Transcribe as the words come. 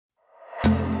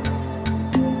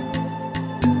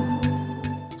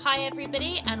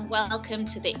everybody, and welcome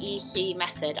to the EC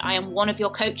Method. I am one of your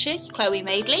coaches, Chloe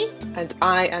Madeley. And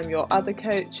I am your other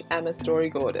coach, Emma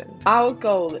Story-Gordon. Our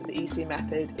goal at the EC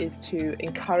Method is to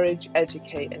encourage,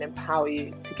 educate, and empower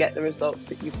you to get the results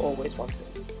that you've always wanted.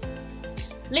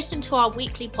 Listen to our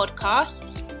weekly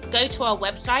podcasts, go to our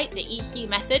website,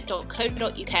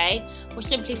 theecmethod.co.uk, or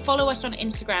simply follow us on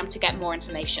Instagram to get more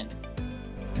information.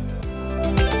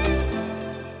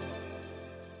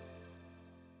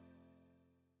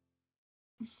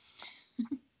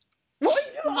 What are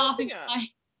you laughing at?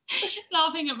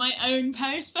 Laughing at my own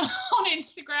post on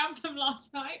Instagram from last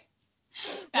night.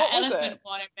 That elephant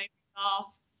one, it made me laugh.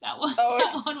 That one,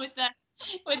 that one with the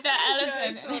elephant.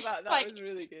 Yeah, I saw that. That was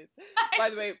really good. By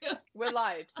the way, we're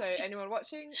live, so anyone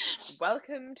watching,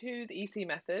 welcome to the EC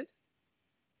Method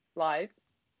live.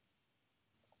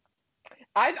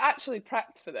 I've actually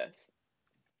prepped for this.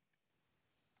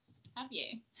 Have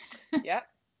you? Yeah,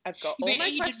 I've got all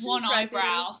my questions did one ready.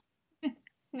 eyebrow.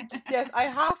 Yes, I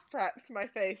have prepped my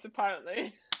face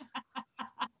apparently.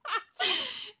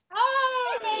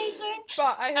 Oh, amazing!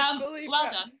 But I have fully well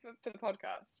prepped done. for the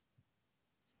podcast.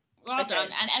 Well done,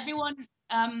 and everyone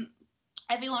on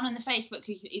the Facebook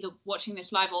who's either watching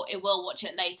this live or it will watch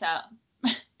it later.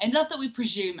 I love that we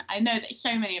presume. I know that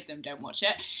so many of them don't watch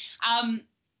it.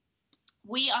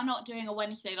 We are not doing a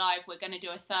Wednesday live. We're going to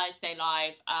do a Thursday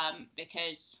live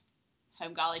because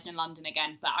home girl is in London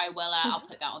again. But I will. I'll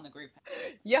put that on the group.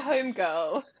 Your home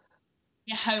girl.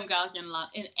 Your home girl's in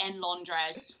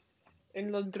Londres.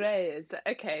 In Londres.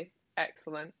 Okay,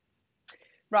 excellent.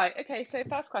 Right, okay, so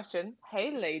first question.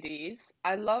 Hey ladies,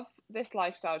 I love this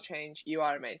lifestyle change. You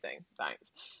are amazing.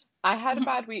 Thanks. I had a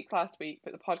bad week last week,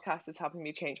 but the podcast is helping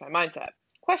me change my mindset.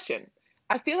 Question.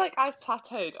 I feel like I've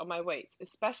plateaued on my weights,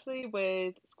 especially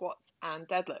with squats and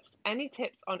deadlifts. Any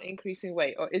tips on increasing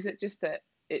weight, or is it just that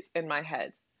it's in my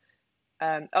head?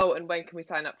 And when can we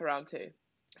sign up for round 2?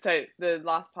 So the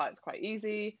last part is quite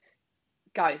easy.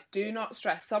 Guys, do not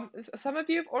stress. Some of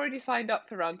you have already signed up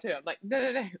for round 2. I'm like,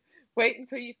 no. Wait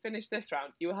until you finish this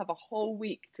round. You will have a whole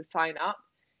week to sign up.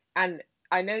 And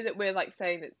I know that we're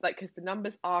saying that because the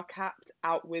numbers are capped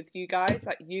out with you guys,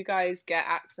 you guys get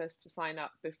access to sign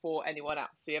up before anyone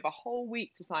else. So you have a whole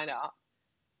week to sign up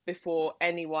before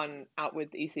anyone out with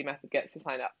the EC Method gets to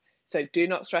sign up. So do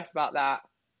not stress about that.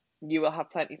 You will have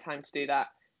plenty of time to do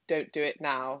that. Don't do it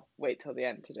now. Wait till the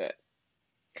end to do it.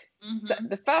 Mm-hmm. So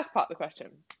the first part of the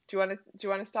question, do you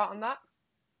want to start on that?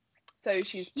 So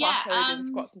she's plateaued in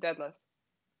squats and deadlifts.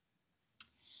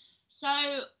 So,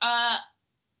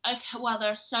 okay, well,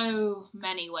 there are so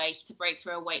many ways to break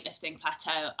through a weightlifting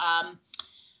plateau.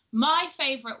 My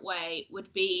favourite way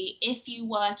would be if you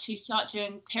were to start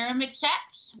doing pyramid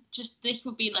sets. Just this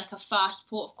would be like a first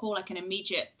port of call, like an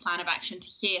immediate plan of action to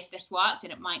see if this worked,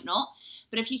 and it might not.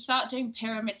 But if you start doing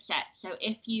pyramid sets, so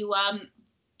if you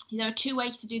there are 2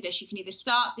 ways to do this. You can either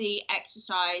start the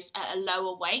exercise at a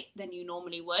lower weight than you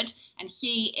normally would and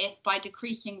see if by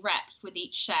decreasing reps with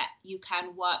each set, you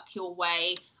can work your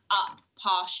way up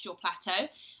past your plateau.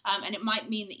 And it might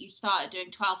mean that you start at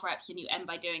doing 12 reps and you end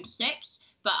by doing 6,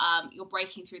 but you're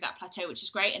breaking through that plateau, which is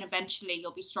great. And eventually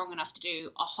you'll be strong enough to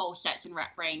do a whole sets and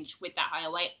rep range with that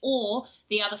higher weight. Or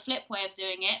the other flip way of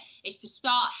doing it is to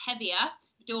start heavier,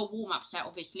 do a warm-up set,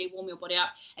 obviously, warm your body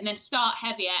up, and then start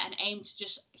heavier and aim to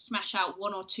just smash out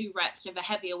 1 or 2 reps of a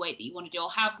heavier weight that you want to do, or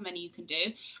however many you can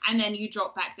do, and then you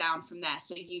drop back down from there,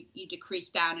 so you decrease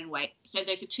down in weight. So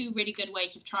those are 2 really good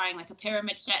ways of trying like a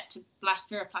pyramid set to blast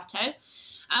through a plateau.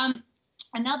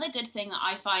 Another good thing that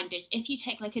I find is if you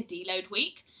take like a deload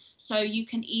week, so you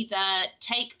can either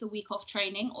take the week off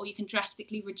training or you can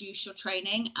drastically reduce your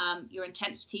training, your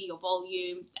intensity, your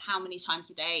volume, how many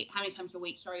times a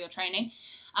week, you're training.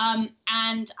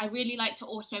 And I really like to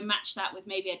also match that with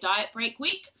maybe a diet break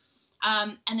week,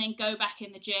 and then go back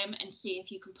in the gym and see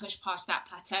if you can push past that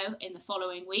plateau in the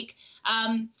following week.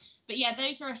 But yeah,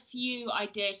 those are a few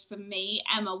ideas for me.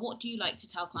 Emma, what do you like to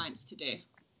tell clients to do?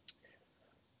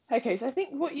 Okay, so I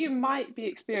think what you might be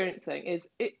experiencing is,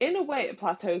 in a way, a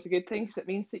plateau is a good thing because it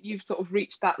means that you've sort of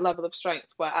reached that level of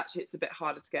strength where actually it's a bit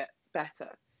harder to get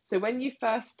better. So when you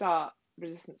first start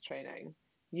resistance training,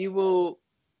 you will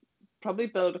probably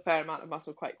build a fair amount of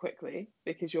muscle quite quickly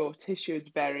because your tissue is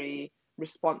very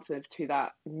responsive to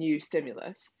that new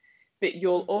stimulus. But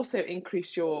you'll also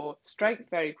increase your strength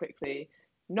very quickly,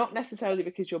 not necessarily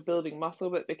because you're building muscle,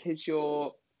 but because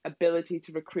your ability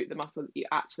to recruit the muscle that you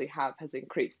actually have has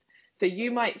increased. So you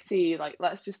might see,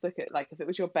 let's just look at, if it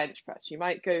was your bench press, you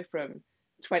might go from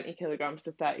 20 kilograms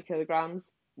to 30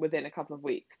 kilograms within a couple of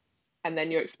weeks. And then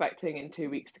you're expecting in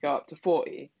 2 weeks to go up to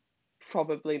 40,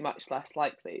 probably much less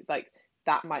likely.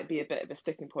 that might be a bit of a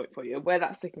sticking point for you. Where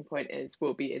that sticking point is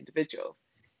will be individual,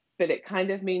 but it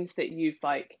kind of means that you've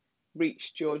like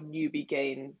reached your newbie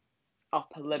gain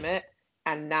upper limit,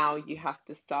 and now you have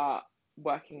to start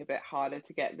working a bit harder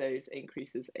to get those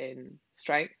increases in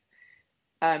strength.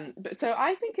 But so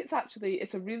I think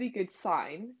it's a really good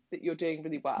sign that you're doing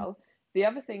really well. The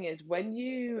other thing is when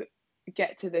you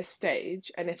get to this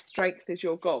stage, and if strength is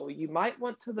your goal, you might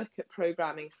want to look at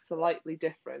programming slightly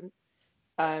different.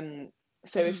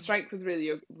 So if strength was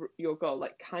really your goal,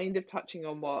 like kind of touching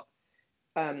on what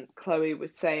Chloe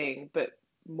was saying, but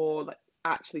more like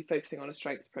actually focusing on a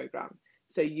strength program.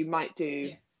 So you might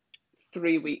do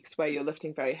 3 weeks where you're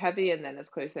lifting very heavy, and then as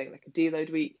Chloe was saying, like a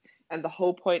deload week. And the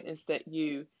whole point is that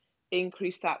you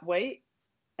increase that weight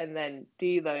and then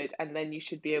deload, and then you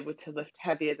should be able to lift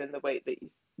heavier than the weight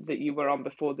that you were on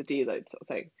before the deload sort of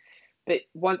thing. But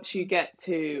once you get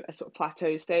to a sort of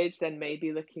plateau stage, then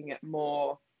maybe looking at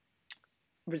more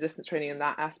resistance training in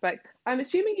that aspect. I'm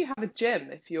assuming you have a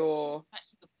gym if you're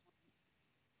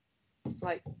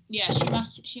like, yeah,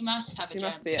 she must have a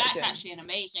gym. That's actually an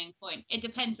amazing point. It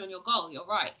depends on your goal. You're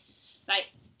right. Like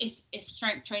if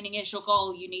strength training is your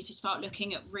goal, you need to start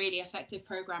looking at really effective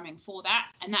programming for that,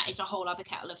 and that is a whole other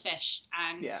kettle of fish.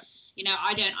 And you know,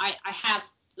 I have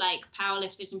like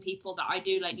powerlifters and people that I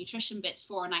do like nutrition bits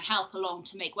for, and I help along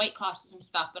to make weight classes and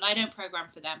stuff, but I don't program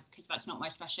for them because that's not my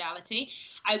speciality.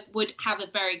 I would have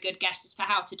a very good guess as to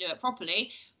how to do it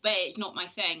properly, but it's not my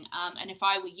thing. And if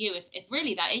I were you, if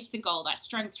really that is the goal, that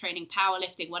strength training,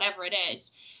 powerlifting, whatever it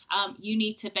is, you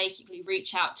need to basically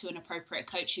reach out to an appropriate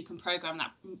coach who can program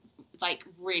that like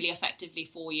really effectively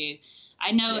for you.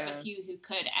 I know of a few who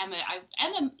could.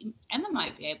 Emma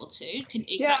might be able to.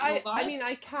 I mean,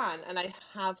 I can, and I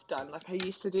have done. Like, I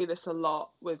used to do this a lot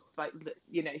with, like,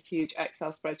 you know, huge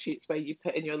Excel spreadsheets where you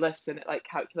put in your lifts and it like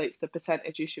calculates the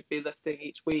percentage you should be lifting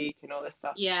each week and all this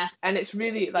stuff. Yeah. And it's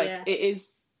really like it is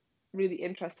really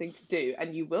interesting to do,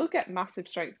 and you will get massive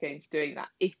strength gains doing that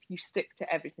if you stick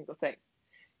to every single thing.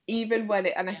 Even when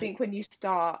it, and I think when you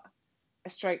start a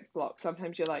strength block,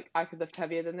 sometimes you're like, I could lift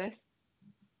heavier than this.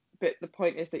 But the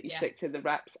point is that you stick to the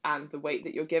reps and the weight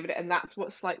that you're giving it. And that's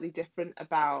what's slightly different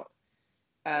about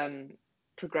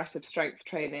progressive strength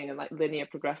training and like linear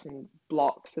progression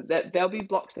blocks. So there'll be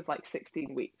blocks of like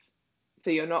 16 weeks. So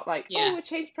you're not like, oh, we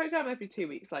change program every 2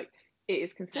 weeks. Like, it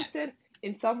is consistent.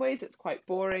 In some ways, it's quite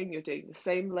boring. You're doing the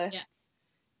same lifts.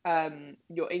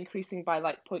 You're increasing by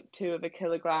like 0.2 of a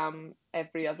kilogram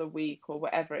every other week or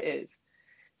whatever it is.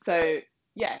 So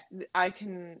yeah, I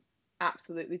can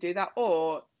absolutely do that.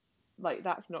 Or like,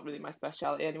 that's not really my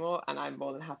specialty anymore, and I'm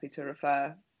more than happy to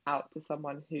refer out to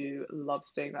someone who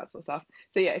loves doing that sort of stuff.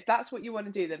 So yeah, if that's what you want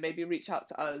to do, then maybe reach out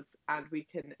to us and we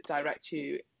can direct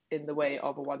you in the way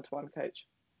of a one-to-one coach.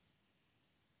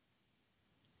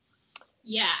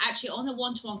 Yeah, actually, on the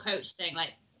one-to-one coach thing,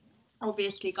 like,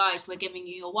 obviously, guys, we're giving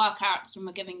you your workouts and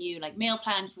we're giving you like meal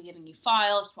plans, we're giving you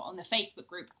files, we're on the Facebook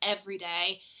group every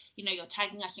day. You know, you're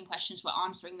tagging us in questions, we're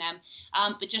answering them.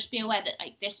 But just be aware that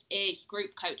like this is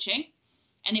group coaching.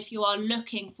 And if you are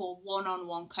looking for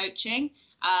one-on-one coaching,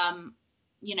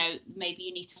 you know, maybe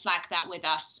you need to flag that with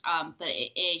us. But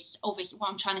it is obviously,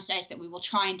 what I'm trying to say is that we will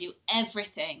try and do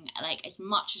everything, like as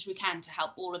much as we can, to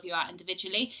help all of you out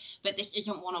individually. But this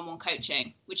isn't one-on-one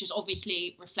coaching, which is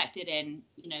obviously reflected in,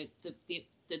 you know, the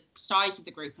size of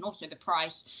the group and also the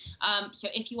price. So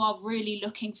if you are really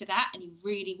looking for that and you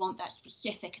really want that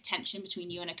specific attention between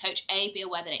you and a coach, A, be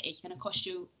aware that it is going to cost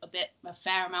you a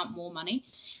fair amount more money.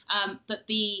 But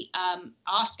B,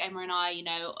 ask Emma and I, you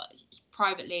know,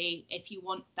 privately if you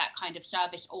want that kind of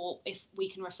service, or if we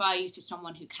can refer you to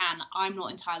someone who can. I'm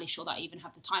not entirely sure that I even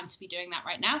have the time to be doing that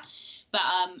right now, but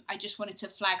I just wanted to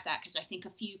flag that because I think a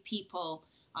few people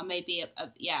are maybe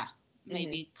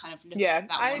kind of looking at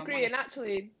that. I agree. And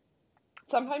actually,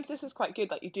 sometimes this is quite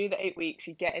good. Like, you do the 8 weeks,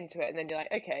 you get into it, and then you're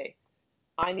like, okay,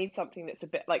 I need something that's a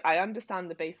bit like, I understand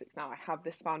the basics now, I have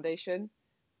this foundation,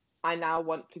 I now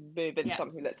want to move into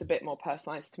something that's a bit more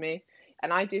personalized to me.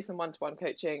 And I do some one-to-one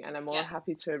coaching, and I'm more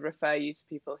happy to refer you to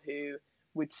people who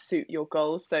would suit your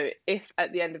goals. So if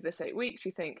at the end of this 8 weeks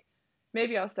you think,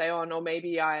 maybe I'll stay on, or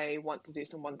maybe I want to do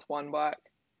some one-to-one work,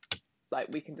 like,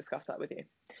 we can discuss that with you.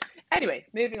 Anyway,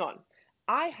 moving on.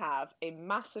 I have a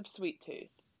massive sweet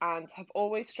tooth and have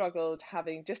always struggled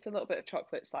having just a little bit of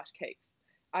chocolate/cakes.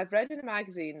 I've read in a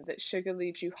magazine that sugar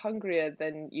leaves you hungrier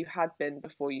than you had been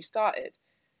before you started.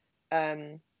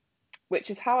 Which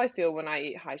is how I feel when I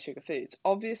eat high sugar foods.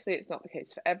 Obviously, it's not the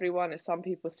case for everyone, as some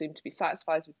people seem to be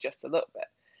satisfied with just a little bit.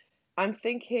 I'm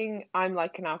thinking I'm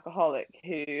like an alcoholic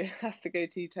who has to go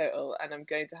teetotal, and I'm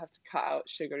going to have to cut out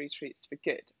sugary treats for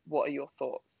good. What are your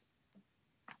thoughts?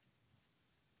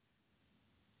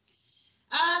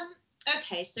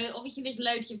 Okay, so obviously there's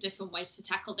loads of different ways to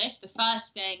tackle this. The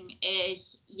first thing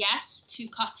is, yes, to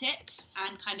cut it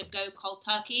and kind of go cold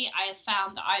turkey. I have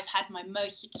found that I've had my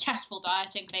most successful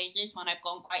dieting phases when I've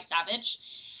gone quite savage,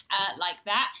 like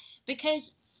that,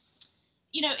 because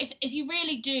if you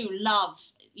really do love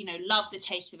the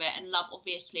taste of it and love,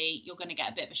 obviously you're going to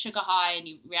get a bit of a sugar high and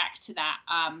you react to that,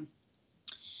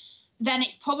 then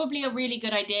it's probably a really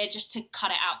good idea just to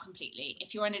cut it out completely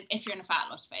if you're in a fat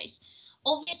loss phase.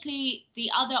 Obviously,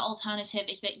 the other alternative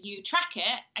is that you track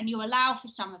it and you allow for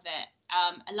some of it,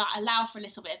 allow for a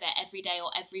little bit of it every day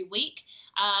or every week.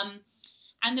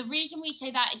 And the reason we say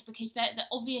that is because that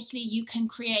obviously you can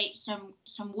create some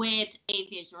weird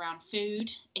behaviors around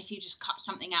food. If you just cut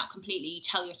something out completely, you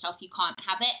tell yourself you can't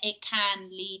have it, it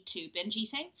can lead to binge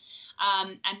eating.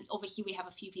 And obviously we have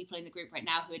a few people in the group right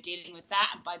now who are dealing with that.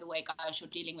 And by the way, guys, you're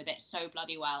dealing with it so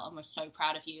bloody well. And we're so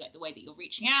proud of you, like the way that you're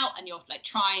reaching out and you're like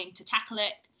trying to tackle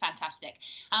it. Fantastic.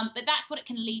 But that's what it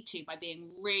can lead to by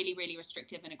being really, really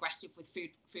restrictive and aggressive with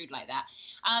food like that.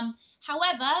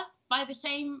 However, by the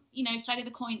same, side of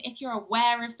the coin, if you're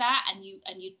aware of that and you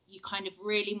kind of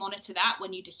really monitor that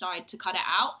when you decide to cut it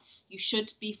out, you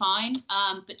should be fine.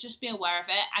 But just be aware of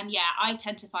it. And yeah, I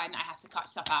tend to find that I have to cut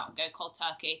stuff out and go cold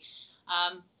turkey.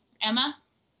 Emma?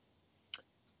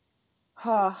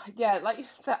 Yeah, like you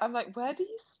said, I'm like, where do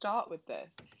you start with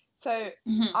this? So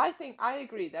I think I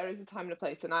agree there is a time and a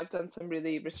place, and I've done some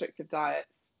really restrictive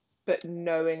diets, but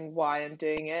knowing why I'm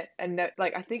doing it, and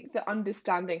I think the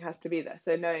understanding has to be there.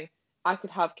 So knowing I could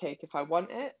have cake if I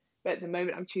want it, but at the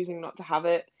moment I'm choosing not to have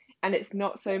it, and it's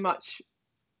not so much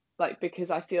like because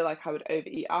I feel like I would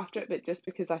overeat after it, but just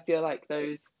because I feel like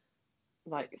those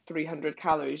like 300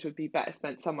 calories would be better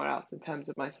spent somewhere else in terms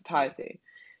of my satiety.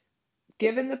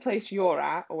 Given the place you're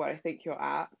at, or where I think you're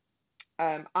at,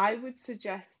 I would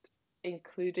suggest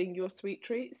including your sweet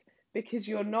treats because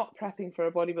you're not prepping for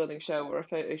a bodybuilding show or a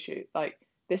photo shoot. Like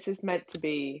this is meant to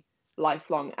be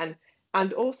lifelong,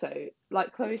 and also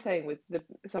like Chloe's saying with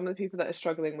some of the people that are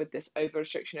struggling with this over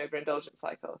restriction, over indulgence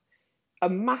cycle, a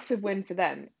massive win for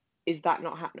them is that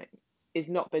not happening, is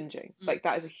not binging. Like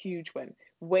that is a huge win,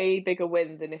 way bigger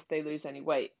win than if they lose any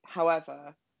weight.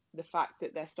 However, the fact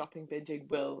that they're stopping binging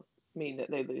will mean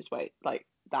that they lose weight. Like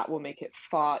that will make it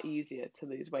far easier to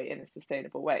lose weight in a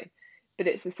sustainable way. But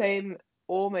it's the same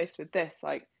almost with this.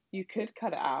 Like you could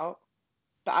cut it out,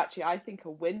 but actually I think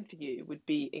a win for you would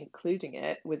be including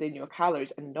it within your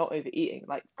calories and not overeating.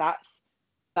 Like that's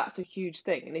a huge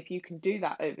thing. And if you can do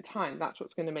that over time, that's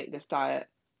what's going to make this diet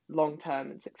long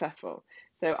term and successful.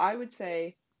 So I would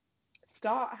say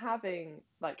start having,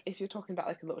 like if you're talking about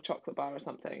like a little chocolate bar or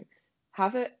something,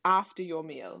 have it after your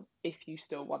meal if you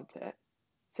still want it.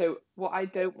 So what I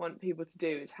don't want people to do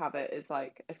is have it as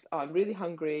like, oh, I'm really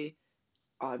hungry,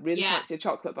 oh, I really fancy a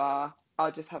chocolate bar,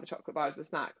 I'll just have a chocolate bar as a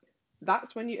snack.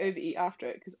 That's when you overeat after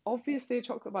it, because obviously a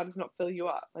chocolate bar does not fill you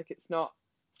up. Like it's not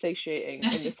satiating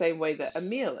in the same way that a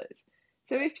meal is.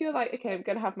 So if you're like, okay, I'm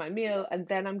going to have my meal and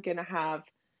then I'm going to have,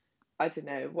 I don't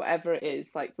know, whatever it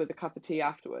is, like with a cup of tea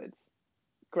afterwards,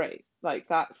 great. Like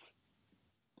that's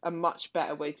a much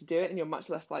better way to do it, and you're much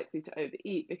less likely to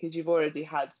overeat because you've already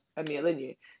had a meal in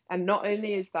you. And not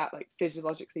only is that like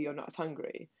physiologically you're not as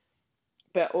hungry,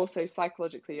 but also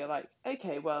psychologically you're like,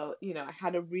 okay, well, I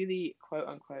had a really quote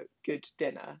unquote good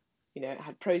dinner. It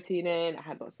had protein in, it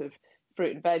had lots of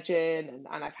fruit and veg in,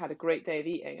 and I've had a great day of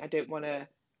eating. I don't want to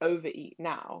overeat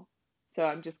now, so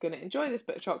I'm just going to enjoy this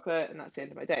bit of chocolate and that's the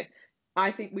end of my day.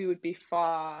 I think we would be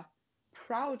far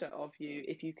prouder of you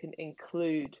if you can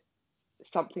include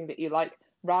something that you like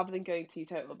rather than going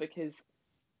teetotal, because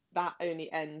that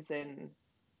only ends in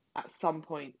at some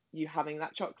point you having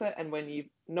that chocolate, and when you've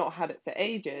not had it for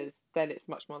ages, then it's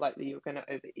much more likely you're going to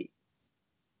overeat.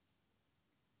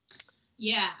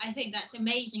 Yeah, I think that's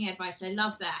amazing advice. I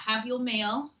love that. Have your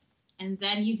meal and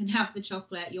then you can have the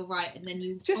chocolate. You're right. And then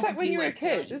you just like when you were a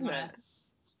kid, isn't it?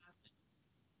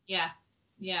 Yeah.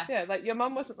 Like your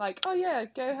mum wasn't like, oh yeah,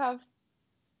 go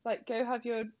have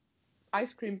your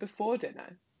ice cream before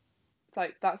dinner. It's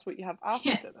like that's what you have after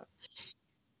dinner.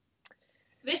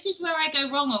 This is where I go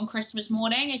wrong on Christmas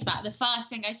morning, is that the first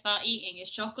thing I start eating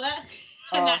is chocolate,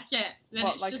 and that's it. Then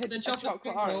it's like just a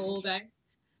chocolate all day.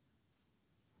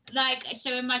 Like,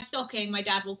 so in my stocking, my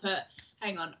dad will put,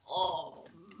 hang on, oh,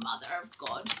 mother of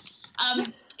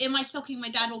God. In my stocking, my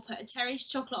dad will put a Terry's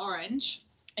chocolate orange,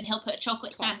 and he'll put a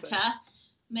chocolate Santa,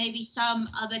 maybe some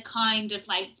other kind of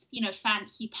like,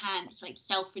 fancy pants, like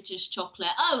Selfridges chocolate.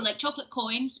 Oh, like chocolate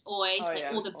coins, always,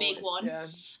 or the big one. Yeah.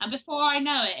 And before I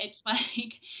know it,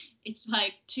 it's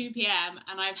like 2 p.m.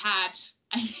 and I've had,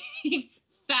 I think,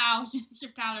 thousands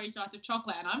of calories worth of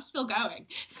chocolate, and I'm still going.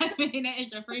 I mean, it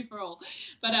is a free for all.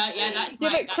 But yeah, that's Yeah,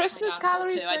 my but Christmas downfall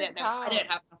calories too. I don't don't know. I don't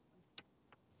count. have enough.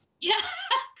 Yeah,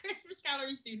 Christmas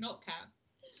calories do not count.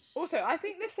 Also, I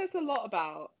think this says a lot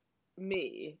about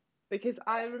me because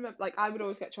I remember, like, I would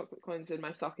always get chocolate coins in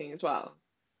my stocking as well.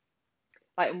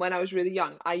 Like, and when I was really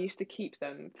young, I used to keep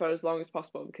them for as long as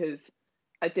possible because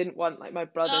I didn't want, like, my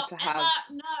brother Oh, to Emma, have.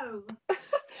 no.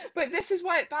 But this is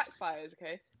why it backfires,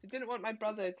 okay? I didn't want my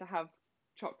brother to have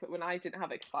chocolate when I didn't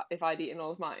have it if I'd eaten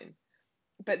all of mine.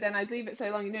 But then I'd leave it so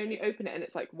long, you know, and you open it and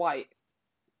it's like white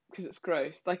because it's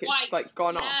gross, like it's White. like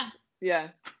gone off. Yeah. Yeah.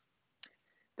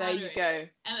 There you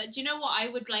Boundary. go. Do you know what I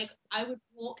would like? I would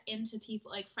walk into people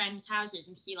like friends' houses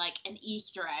and see like an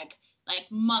Easter egg, like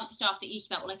months after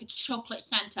Easter, or like a chocolate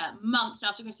Santa months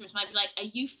after Christmas, and I'd be like, "Are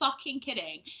you fucking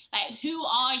kidding? Like, who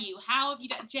are you? How have you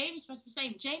done?" James was the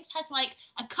same. James has like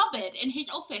a cupboard in his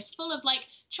office full of like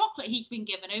chocolate he's been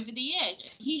given over the years.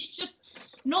 He's just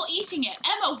not eating it.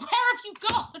 Emma, where have you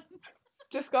gone?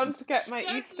 Just gone to get my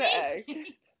Don't Easter leave egg.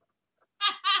 me.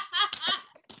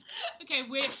 Okay,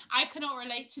 I cannot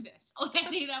relate to this on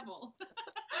any level.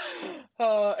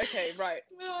 Oh, okay, right.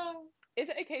 Is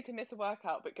it okay to miss a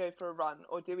workout but go for a run,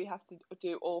 or do we have to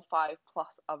do all 5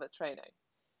 plus other training?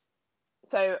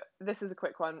 So this is a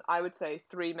quick one. I would say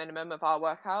 3 minimum of our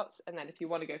workouts, and then if you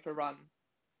want to go for a run,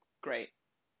 great.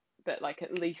 But like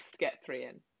at least get 3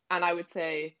 in. And I would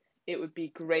say it would be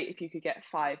great if you could get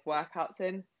 5 workouts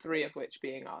in, 3 of which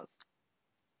being ours.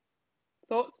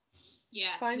 Thoughts?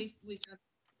 Yeah, Fine. we've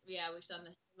done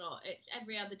this a lot. It's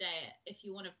every other day. If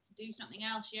you want to do something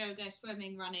else, yoga,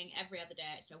 swimming, running, every other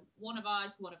day. So one of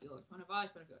ours, one of yours, one of ours,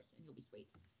 one of yours, and you'll be sweet.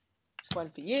 One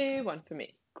for you, one for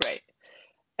me. Great.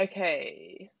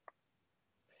 Okay.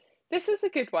 This is a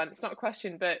good one. It's not a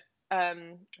question, but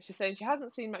she's saying she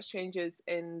hasn't seen much changes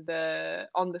on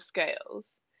the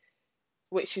scales,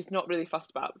 which she's not really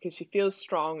fussed about because she feels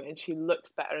strong and she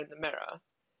looks better in the mirror.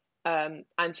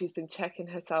 And she's been checking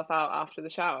herself out after the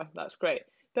shower. That's great.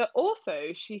 But also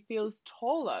she feels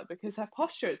taller because her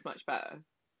posture is much better.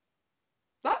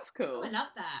 That's cool. Oh, I love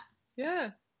that. Yeah.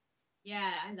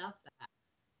 Yeah, I love that.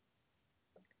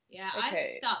 Yeah,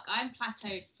 Okay. I'm stuck. I'm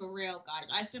plateaued for real, guys.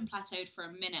 I've been plateaued for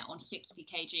a minute on 60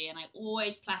 kg, and I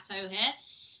always plateau here.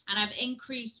 And I've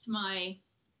increased my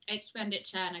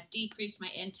expenditure and I've decreased my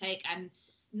intake, and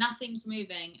nothing's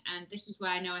moving. And this is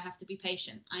where I know I have to be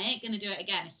patient. I ain't going to do it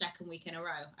again a second week in a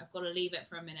row. I've got to leave it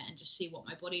for a minute and just see what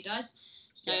my body does.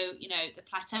 So, Yeah. you know, the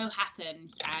plateau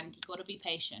happens and you've got to be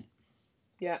patient.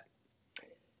 Yeah.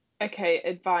 Okay,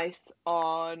 advice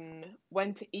on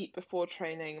when to eat before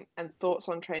training and thoughts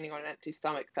on training on an empty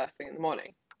stomach first thing in the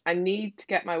morning. I need to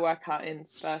get my workout in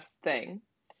first thing,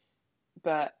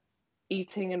 but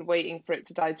eating and waiting for it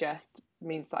to digest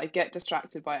means that I get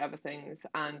distracted by other things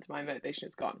and my motivation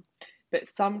is gone. But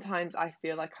sometimes I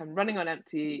feel like I'm running on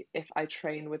empty if I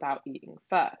train without eating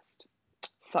first.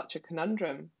 Such a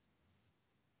conundrum.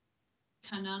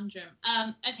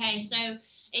 Okay, so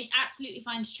it's absolutely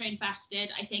fine to train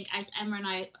fasted. I think, as Emma and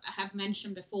I have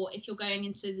mentioned before, if you're going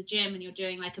into the gym and you're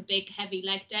doing like a big heavy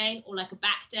leg day or like a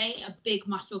back day, a big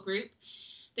muscle group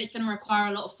that's going to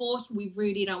require a lot of force, we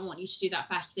really don't want you to do that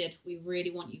fasted. We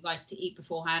really want you guys to eat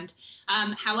beforehand.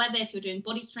 However, if you're doing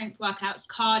body strength workouts,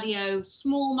 cardio,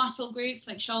 small muscle groups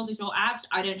like shoulders or abs,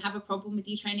 I don't have a problem with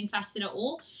you training fasted at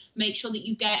all. Make sure that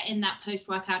you get in that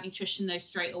post-workout nutrition though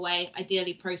straight away,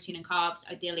 ideally protein and carbs,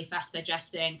 ideally fast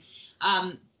digesting,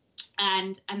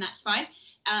 and that's fine.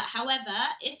 However,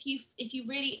 if you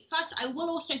really, first, I will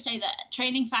also say that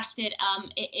training fasted,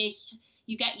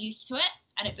 you get used to it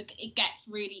and it gets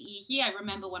really easy. I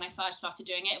remember when I first started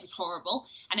doing it, it was horrible,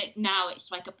 and now it's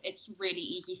really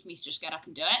easy for me to just get up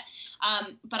and do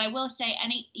it. But I will say,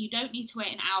 you don't need to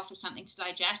wait an hour for something to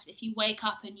digest. If you wake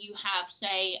up and you have,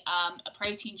 say, a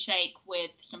protein shake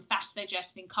with some fast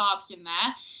digesting carbs in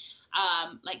there,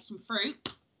 like some fruit,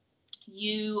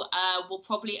 you will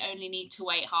probably only need to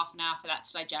wait half an hour for that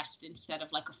to digest instead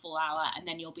of like a full hour, and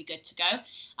then you'll be good to go.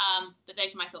 But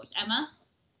those are my thoughts. Emma?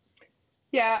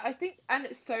 Yeah, I think, and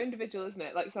it's so individual, isn't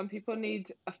it? Like some people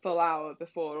need a full hour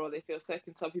before or they feel sick,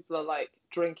 and some people are like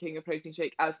drinking a protein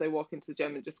shake as they walk into the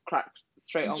gym and just crack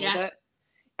straight on with it.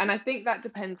 And I think that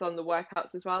depends on the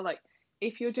workouts as well. Like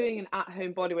if you're doing an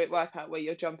at-home bodyweight workout where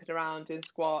you're jumping around in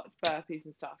squats, burpees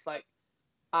and stuff, like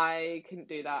I couldn't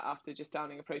do that after just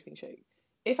downing a protein shake.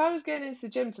 If I was going into the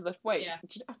gym to lift weights,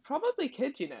 I probably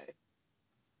could, you know.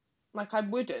 Like I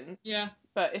wouldn't. Yeah.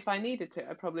 But if I needed to,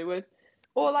 I probably would.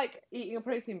 Or like eating a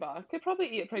protein bar. I could probably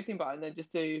eat a protein bar and then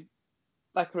just do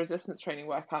like a resistance training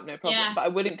workout, no problem. Yeah. But I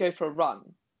wouldn't go for a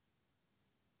run.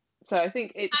 So I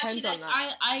think it Actually, depends on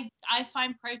that. I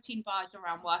find protein bars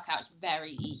around workouts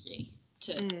very easy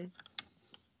to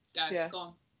go. Yeah.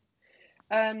 Go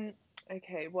on.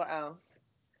 Okay, what else?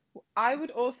 I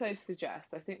would also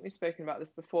suggest, I think we've spoken about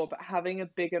this before, but having a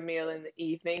bigger meal in the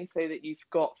evening so that you've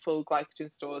got full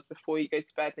glycogen stores before you go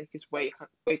to bed and you just wake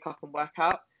up and work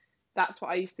out. That's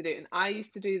what I used to do. And I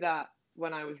used to do that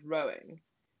when I was rowing,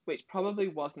 which probably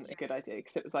wasn't a Yeah. good idea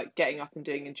because it was like getting up and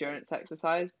doing endurance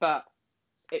exercise, but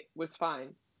it was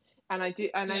fine. And I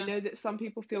Yeah. know that some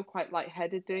people feel quite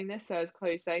lightheaded doing this. So as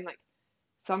Chloe's saying, like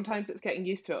sometimes it's getting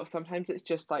used to it, or sometimes it's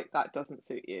just like that doesn't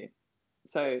suit you.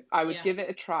 So I would Yeah. give it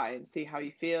a try and see how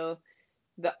you feel.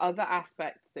 The other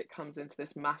aspect that comes into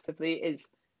this massively is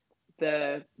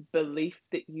the belief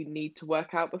that you need to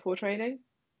work out before training.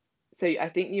 So I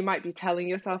think you might be telling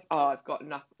yourself, oh, I've got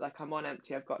enough, like I'm on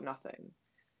empty, I've got nothing.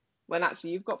 When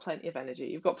actually you've got plenty of energy,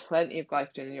 you've got plenty of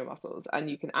glycogen in your muscles, and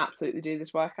you can absolutely do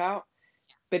this workout.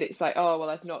 But it's like, oh, well,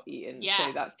 I've not eaten, Yeah.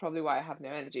 so that's probably why I have no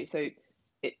energy. So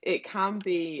it can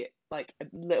be like a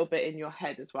little bit in your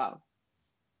head as well.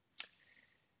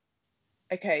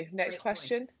 Okay, next Great point.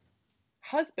 question.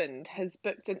 Husband has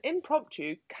booked an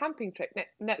impromptu camping trip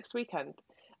next weekend.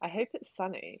 I hope it's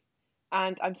sunny.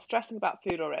 And I'm stressing about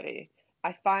food already.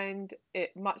 I find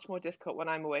it much more difficult when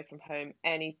I'm away from home.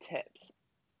 Any tips?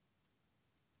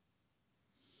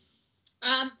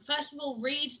 First of all,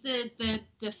 read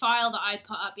the file that I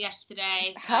put up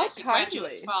yesterday. How It's a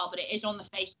graduates timely. file, but it is on the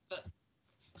Facebook.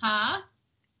 Huh?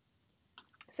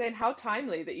 Saying how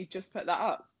timely that you just put that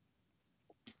up.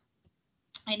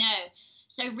 I know.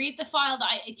 So read the file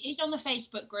it is on the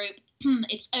Facebook group.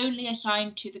 It's only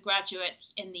assigned to the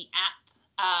graduates in the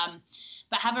app.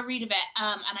 But have a read of it.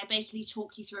 And I basically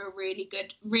talk you through a really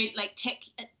good, like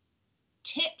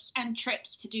tips and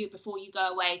tricks to do before you go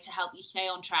away to help you stay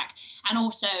on track. And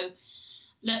also,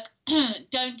 look,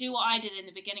 don't do what I did in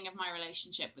the beginning of my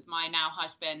relationship with my now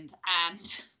husband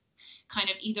and kind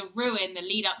of either ruin the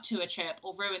lead up to a trip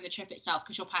or ruin the trip itself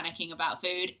because you're panicking about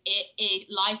food.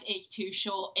 Life is too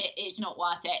short. It is not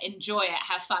worth it. Enjoy it.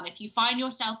 Have fun. If you find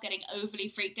yourself getting overly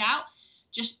freaked out,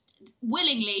 just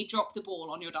willingly drop the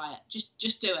ball on your diet.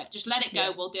 Just do it. Just let it go.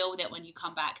 Yeah. We'll deal with it when you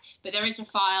come back. But there is a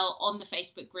file on the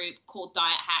Facebook group called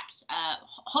Diet Hacks,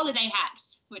 Holiday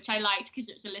Hacks, which I liked because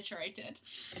it's alliterated.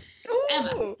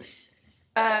 Emma. Ooh.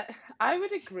 I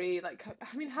would agree. Like,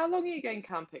 I mean, how long are you going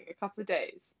camping? A couple of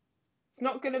days. It's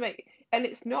not going to make, and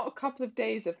it's not a couple of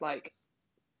days of like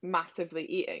massively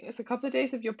eating. It's a couple of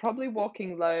days of you're probably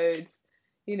walking loads.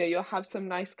 You'll have some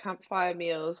nice campfire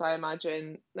meals, I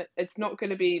imagine. It's not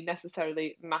going to be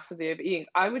necessarily massively overeating.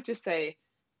 I would just say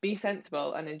be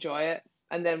sensible and enjoy it.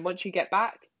 And then once you get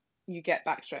back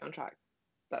straight on track.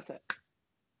 That's it.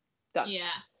 Done.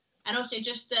 Yeah. And also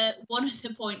just one of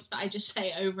the points that I just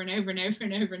say over and over and over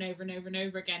and over and over and over and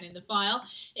over again in the file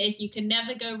is you can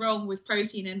never go wrong with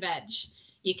protein and veg.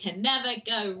 You can never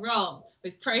go wrong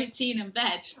with protein and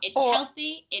veg. It's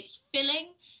healthy, it's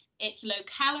filling, it's low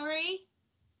calorie.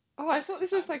 Oh, I thought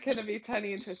this was like going to be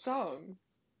turning into a song.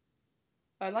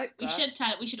 I like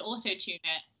that. We should auto tune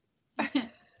it.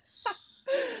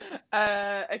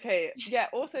 Okay. Yeah,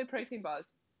 also protein bars.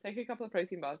 Take a couple of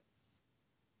protein bars.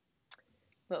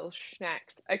 Little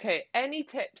snacks. Okay, any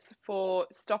tips for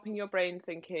stopping your brain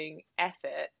thinking F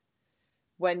it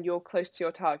when you're close to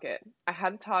your target? I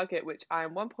had a target which I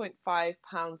am 1.5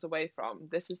 pounds away from.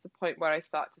 This is the point where I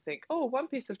start to think, oh, one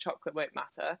piece of chocolate won't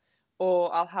matter,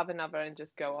 or I'll have another and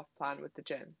just go off plan with the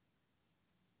gym.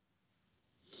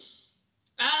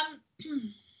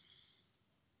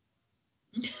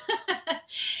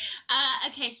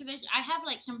 Okay, so I have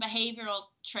like some behavioral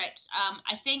tricks.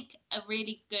 I think a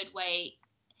really good way,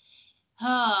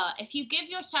 if you give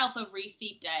yourself a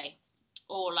refeed day,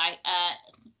 or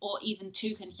even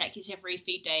 2 consecutive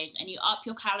refeed days, and you up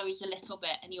your calories a little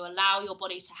bit, and you allow your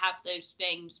body to have those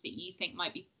things that you think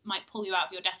might pull you out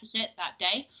of your deficit that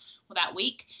day or that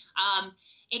week,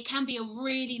 it can be a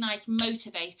really nice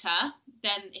motivator.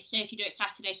 Then, if you do it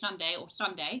Saturday, Sunday, or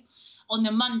Sunday, on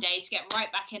the Monday to get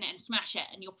right back in it and smash it,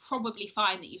 and you'll probably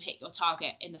find that you hit your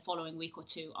target in the following week or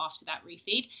 2 after that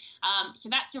refeed. So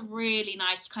that's a really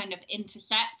nice kind of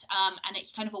intercept, and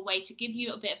it's kind of a way to give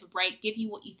you a bit of a break, give you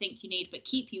what you think you need, but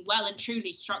keep you well and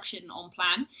truly structured and on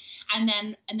plan, and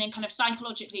then kind of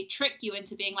psychologically trick you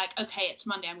into being like, okay, it's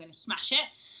Monday, I'm going to smash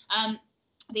it.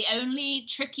 The only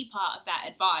tricky part of that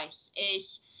advice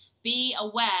is be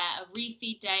aware a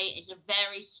refeed day is a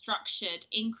very structured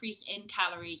increase in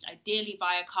calories, ideally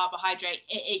via carbohydrate.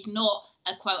 It is not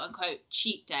a quote unquote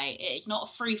cheat day. It is not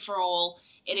a free for all.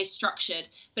 It is structured,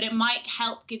 but it might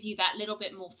help give you that little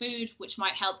bit more food, which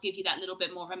might help give you that little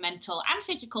bit more of a mental and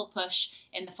physical push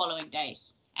in the following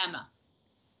days. Emma.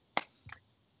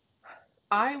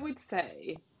 I would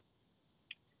say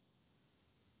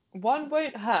one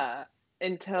won't hurt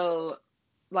until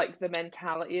like the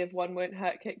mentality of one won't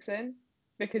hurt kicks in,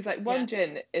 because like one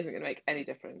gin isn't going to make any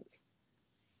difference.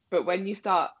 But when you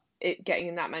start it getting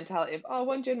in that mentality of, oh,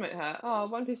 one gin won't hurt, oh,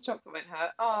 one piece of chocolate won't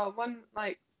hurt, oh, one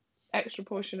like extra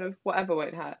portion of whatever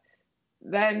won't hurt,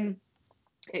 then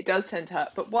it does tend to hurt.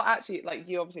 But what actually, like,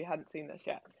 you obviously hadn't seen this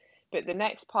yet, but the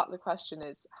next part of the question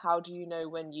is, how do you know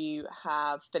when you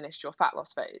have finished your fat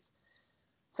loss phase?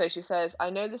 So she says, I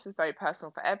know this is very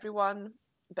personal for everyone,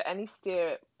 but any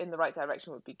steer in the right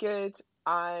direction would be good.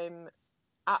 I'm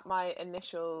at my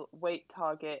initial weight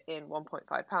target in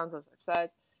 1.5 pounds, as I've said.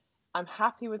 I'm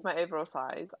happy with my overall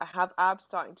size. I have abs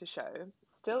starting to show.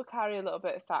 Still carry a little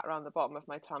bit of fat around the bottom of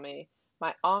my tummy.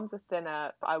 My arms are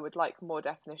thinner, but I would like more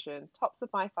definition. Tops of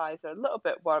my thighs are a little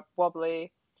bit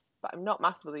wobbly, but I'm not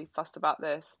massively fussed about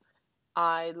this.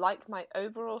 I like my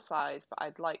overall size, but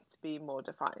I'd like to be more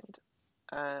defined.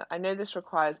 I know this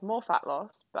requires more fat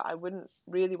loss, but I wouldn't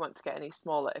really want to get any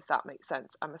smaller, if that makes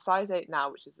sense. I'm a size 8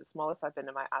 now, which is the smallest I've been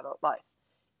in my adult life.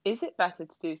 Is it better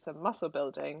to do some muscle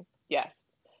building? Yes.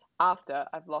 After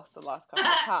I've lost the last couple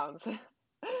of pounds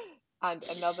and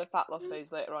another fat loss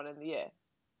phase later on in the year.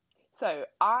 So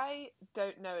I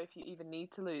don't know if you even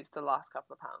need to lose the last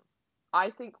couple of pounds. I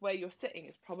think where you're sitting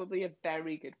is probably a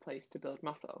very good place to build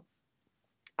muscle.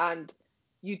 And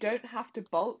you don't have to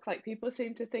bulk. Like, people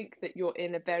seem to think that you're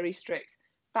in a very strict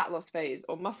fat loss phase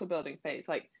or muscle building phase,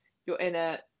 like you're in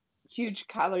a huge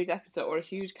calorie deficit or a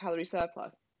huge calorie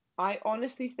surplus. I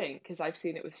honestly think, because I've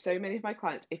seen it with so many of my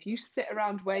clients, if you sit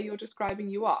around where you're describing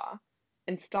you are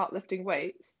and start lifting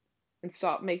weights and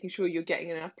start making sure you're getting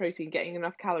enough protein, getting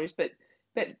enough calories, but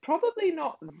probably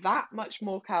not that much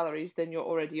more calories than you're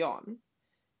already on,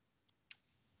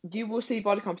 you will see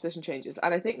body composition changes.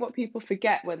 And I think what people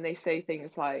forget when they say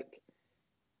things like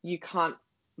you can't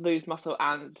lose muscle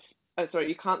and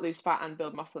you can't lose fat and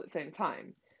build muscle at the same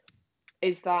time,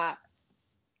 is that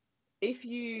if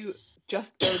you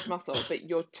just build muscle but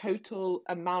your total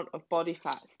amount of body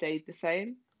fat stayed the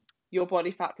same, your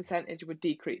body fat percentage would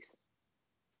decrease.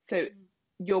 So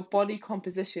your body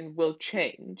composition will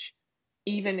change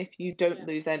even if you don't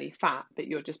lose any fat, but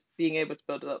you're just being able to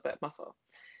build a little bit of muscle.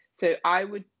 So I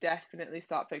would definitely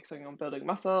start focusing on building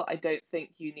muscle. I don't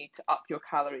think you need to up your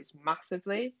calories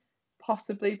massively,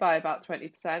 possibly by about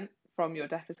 20% from your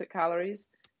deficit calories.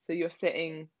 So you're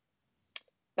sitting,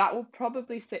 that will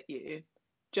probably sit you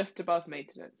just above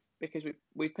maintenance, because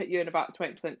we put you in about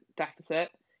 20% deficit.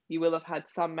 You will have had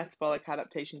some metabolic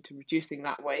adaptation to reducing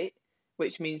that weight,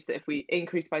 which means that if we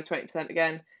increase by 20%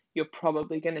 again, you're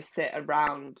probably going to sit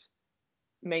around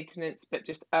maintenance, but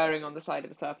just erring on the side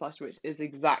of a surplus, which is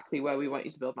exactly where we want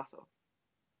you to build muscle.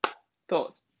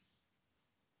 Thoughts?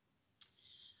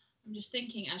 I'm just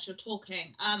thinking as you're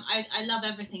talking. I love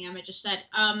everything Emma just said.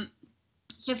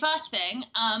 So first thing,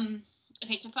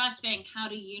 how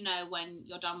do you know when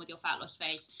you're done with your fat loss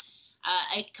phase?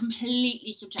 It's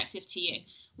completely subjective to you.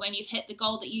 When you've hit the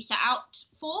goal that you set out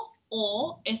for,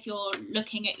 or if you're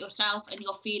looking at yourself and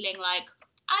you're feeling like,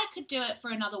 I could do it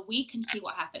for another week and see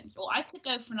what happens, or I could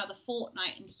go for another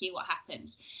fortnight and see what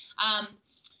happens.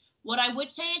 What I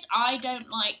would say is I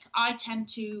tend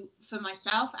to, for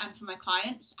myself and for my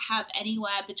clients, have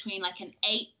anywhere between like an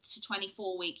 8 to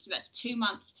 24 weeks, so that's 2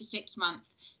 months to 6 month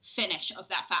finish of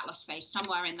that fat loss phase,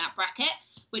 somewhere in that bracket,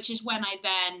 which is when I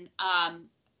then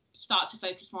start to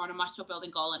focus more on a muscle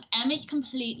building goal. And Emma's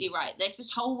completely right. There's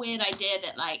this whole weird idea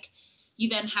that like you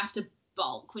then have to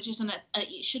bulk, which isn't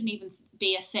it shouldn't even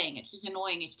be a thing. It's as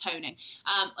annoying as toning.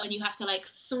 And you have to like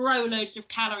throw loads of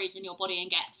calories in your body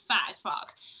and get fat as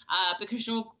fuck because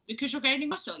you're gaining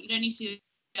muscle. You don't need to do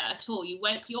that at all. You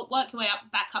work your way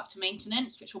back up to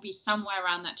maintenance, which will be somewhere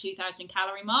around that 2,000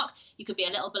 calorie mark. You could be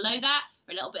a little below that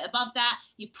or a little bit above that.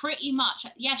 You pretty much,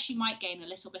 yes, you might gain a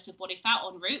little bit of body fat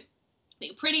en route, but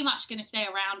you're pretty much going to stay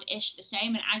around-ish the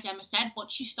same. And as Emma said,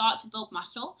 once you start to build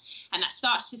muscle and that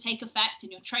starts to take effect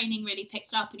and your training really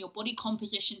picks up and your body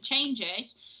composition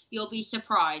changes, you'll be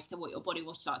surprised at what your body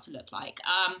will start to look like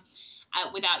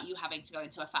without you having to go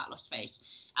into a fat loss phase.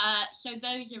 So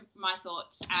those are my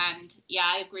thoughts. And yeah,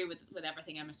 I agree with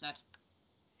everything Emma said.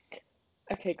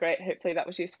 Okay, great. Hopefully that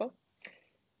was useful.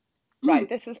 Right,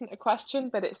 this isn't a question,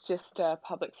 but it's just a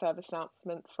public service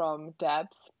announcement from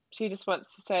Debs. She just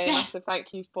wants to say a massive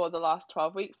thank you for the last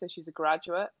 12 weeks. So she's a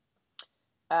graduate.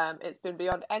 It's been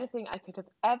beyond anything I could have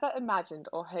ever imagined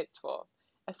or hoped for.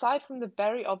 Aside from the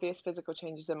very obvious physical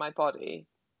changes in my body,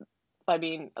 I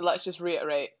mean, let's just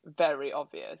reiterate, very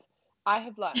obvious. I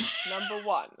have learned, number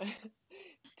one,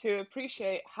 to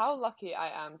appreciate how lucky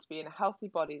I am to be in a healthy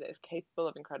body that is capable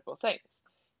of incredible things.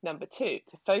 Number two,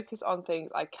 to focus on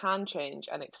things I can change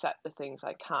and accept the things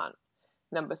I can't.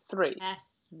 Number three,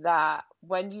 Yes. that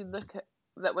when you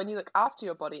look after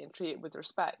your body and treat it with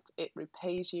respect, it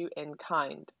repays you in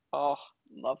kind. Oh,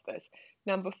 love this.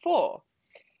 Number four,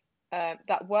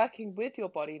 that working with your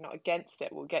body, not against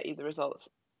it, will get you the results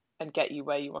and get you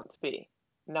where you want to be.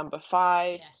 Number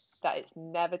five, Yes. that it's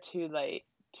never too late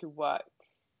to work.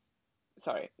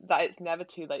 Sorry, that it's never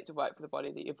too late to work for the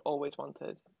body that you've always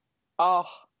wanted. Oh,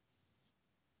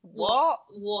 what?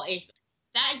 What is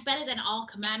that? Is better than our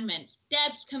commandments,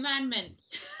 Deb's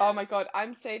commandments. Oh my God,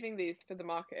 I'm saving these for the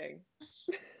marketing.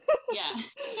 Yeah.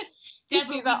 You Deb,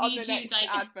 see we that on need the you, next like,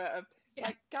 advert of yeah.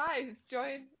 like, guys,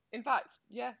 join. In fact,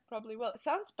 yeah, probably will. It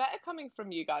sounds better coming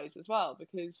from you guys as well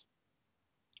because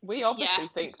we obviously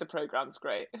think the program's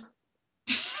great.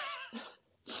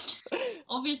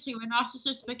 Obviously, we're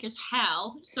narcissistic as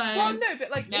hell. So Well, no,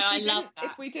 but like no, I love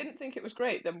that. if we didn't think it was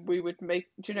great, then we would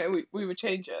we would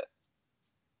change it.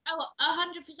 Oh,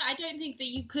 100%. I don't think that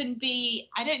you can be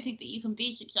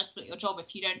successful at your job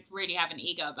if you don't really have an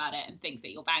ego about it and think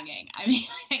that you're banging. I mean,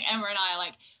 I think Emma and I are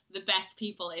like the best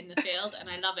people in the field, and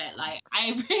I love it. Like,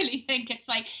 I really think it's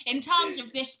like, in terms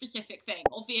of this specific thing,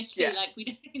 obviously, Yeah. like, we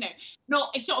don't,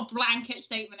 it's not a blanket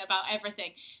statement about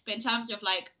everything, but in terms of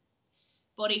like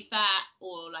body fat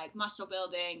or like muscle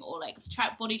building or like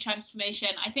body transformation,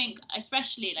 I think,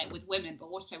 especially like with women but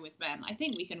also with men, I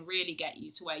think we can really get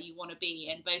you to where you want to be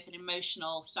in both an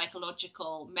emotional,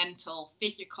 psychological, mental,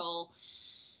 physical,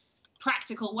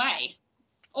 practical way,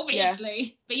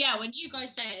 obviously. But yeah, when you guys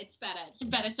say it's a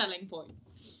better selling point.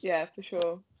 Yeah, for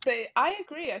sure. But I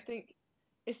agree. I think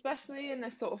especially in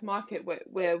this sort of market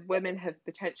where women have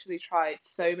potentially tried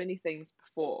so many things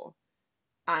before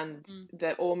and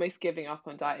they're almost giving up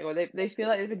on dieting, or they feel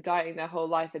like they've been dieting their whole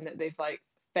life and that they've like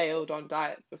failed on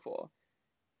diets before.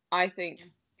 I think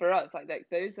for us, like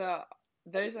those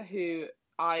are who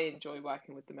I enjoy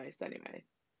working with the most anyway.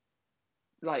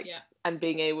 Like, and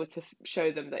being able to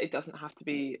show them that it doesn't have to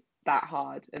be that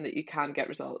hard and that you can get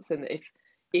results, and that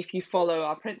if you follow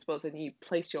our principles and you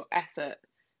place your effort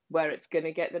where it's going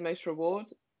to get the most reward,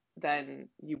 then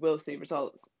you will see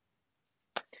results.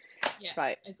 Yeah,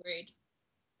 right. Agreed.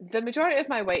 The majority of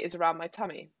my weight is around my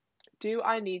tummy. Do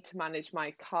I need to manage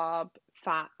my carb,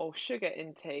 fat, or sugar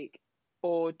intake,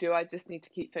 or do I just need to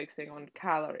keep focusing on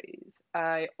calories?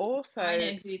 I know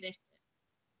who this is.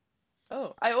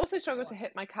 Oh, I also struggle to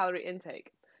hit my calorie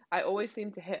intake. I always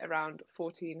seem to hit around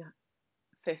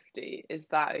 1450. Is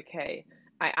that okay?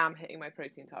 I am hitting my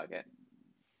protein target.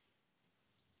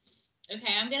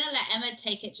 Okay, I'm going to let Emma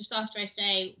take it just after I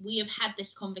say we have had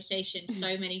this conversation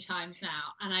so many times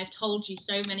now, and I've told you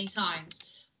so many times.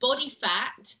 Body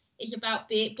fat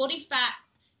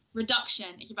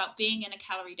reduction is about being in a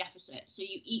calorie deficit. So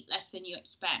you eat less than you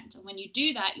expend. And when you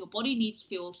do that, your body needs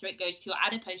fuel, so it goes to your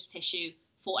adipose tissue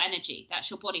for energy. That's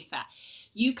your body fat.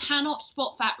 You cannot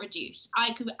spot fat reduce.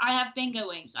 I have bingo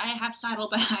wings. I have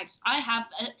saddlebags. I have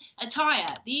a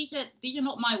tire. These are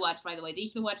not my words, by the way.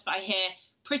 These are the words that I hear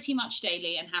pretty much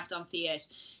daily and have done for years.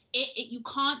 You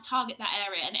can't target that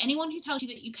area, and anyone who tells you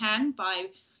that you can by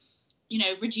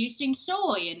reducing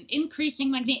soy and increasing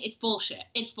magnesium, it's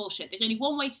bullshit. There's only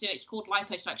one way to do it. It's called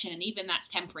liposuction, and even that's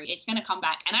temporary. It's going to come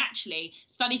back, and actually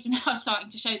studies are now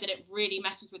starting to show that it really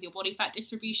messes with your body fat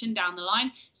distribution down the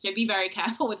line, so be very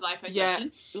careful with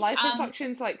liposuction.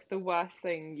 Liposuction's like the worst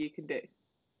thing you can do.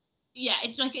 Yeah,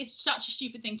 it's such a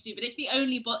stupid thing to do, but it's the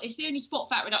only spot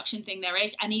fat reduction thing there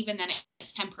is, and even then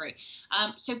it's temporary.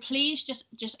 So please just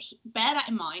bear that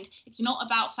in mind. It's not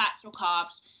about fats or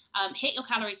carbs. Hit your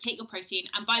calories, hit your protein,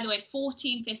 and by the way,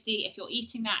 1450, if you're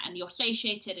eating that and you're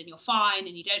satiated and you're fine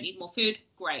and you don't need more food,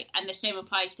 great. And the same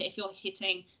applies to if you're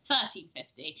hitting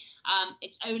 1350.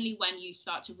 It's only when you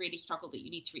start to really struggle that you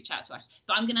need to reach out to us.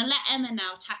 But I'm going to let Emma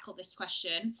now tackle this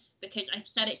question, because I've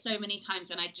said it so many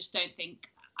times and I just don't think.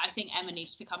 I think Emma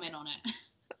needs to come in on it.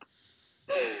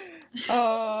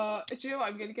 Do you know what?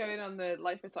 I'm going to go in on the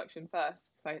liposuction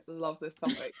first because I love this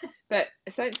topic. But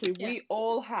essentially, we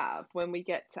all have, when we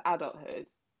get to adulthood,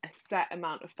 a set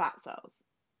amount of fat cells.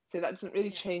 So that doesn't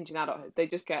really change in adulthood. They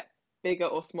just get bigger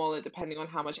or smaller depending on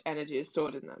how much energy is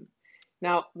stored in them.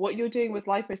 Now, what you're doing with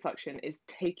liposuction is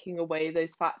taking away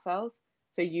those fat cells.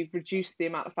 So you've reduced the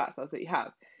amount of fat cells that you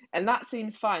have. And that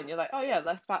seems fine. You're like, oh yeah,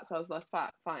 less fat cells, less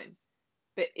fat, fine.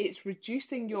 But it's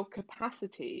reducing your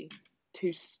capacity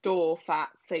to store fat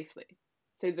safely.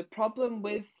 So the problem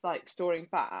with like storing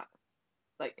fat,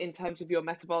 like in terms of your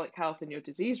metabolic health and your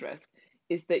disease risk,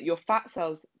 is that your fat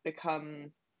cells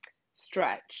become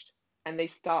stretched and they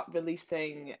start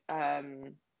releasing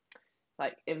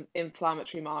like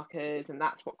inflammatory markers, and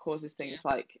that's what causes things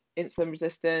like insulin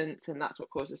resistance, and that's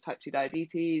what causes type 2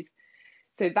 diabetes.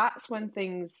 So that's when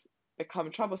things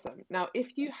become troublesome. Now,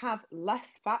 if you have less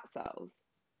fat cells,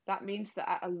 that means that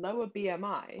at a lower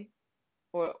BMI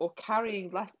or carrying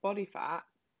less body fat,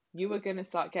 you are going to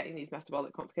start getting these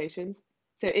metabolic complications.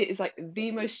 So it is like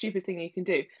the most stupid thing you can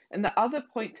do. And the other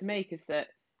point to make is that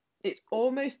it's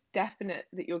almost definite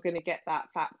that you're going to get that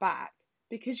fat back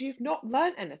because you've not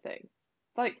learned anything.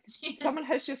 Like someone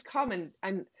has just come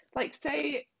and like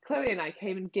say Chloe and I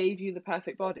came and gave you the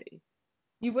perfect body,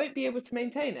 you won't be able to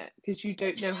maintain it because you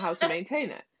don't know how to maintain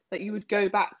it. Like you would go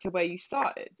back to where you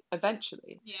started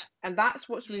eventually. Yeah. And that's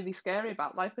what's really scary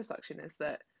about liposuction is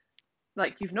that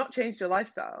like you've not changed your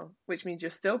lifestyle, which means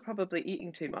you're still probably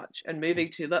eating too much and moving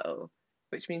too little,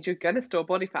 which means you're going to store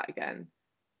body fat again,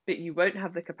 but you won't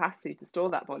have the capacity to store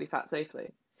that body fat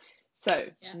safely. So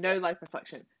no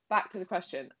liposuction. Back to the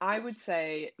question. I would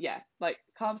say, yeah, like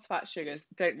carbs, fat, sugars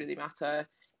don't really matter.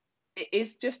 It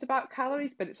is just about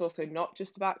calories, but it's also not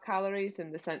just about calories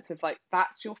in the sense of like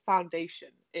that's your foundation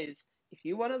is if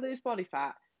you want to lose body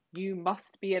fat, you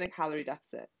must be in a calorie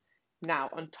deficit. Now,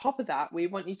 on top of that, we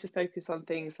want you to focus on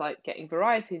things like getting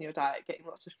variety in your diet, getting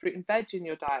lots of fruit and veg in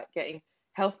your diet, getting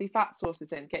healthy fat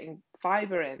sources in, getting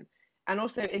fiber in, and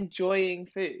also enjoying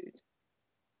food.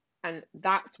 And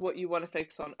that's what you want to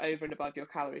focus on over and above your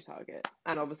calorie target,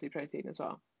 and obviously protein as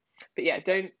well. But yeah,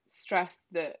 don't stress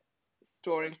that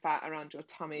storing fat around your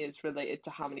tummy is related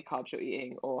to how many carbs you're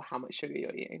eating or how much sugar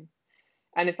you're eating.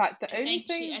 And in fact, the only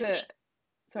thing that...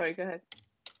 Sorry, go ahead.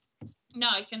 No,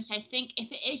 I was going to say, I think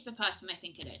if it is the person I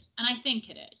think it is, and I think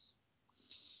it is,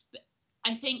 but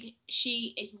I think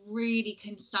she is really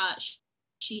concerned.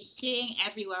 She's seeing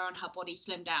everywhere on her body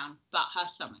slim down but her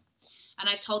stomach. And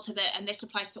I've told her that, and this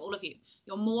applies to all of you,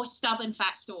 your more stubborn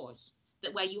fat stores,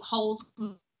 that where you hold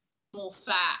more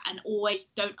fat and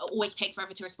don't always take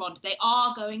forever to respond, they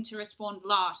are going to respond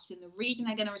last. And the reason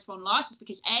they're going to respond last is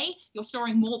because A, you're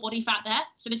storing more body fat there,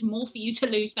 so there's more for you to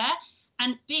lose there.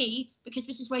 And B, because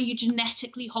this is where you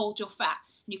genetically hold your fat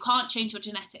and you can't change your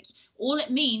genetics. All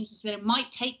it means is that it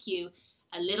might take you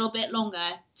a little bit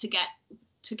longer to get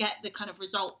the kind of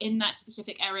result in that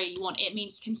specific area you want. It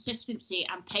means consistency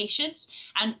and patience,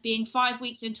 and being 5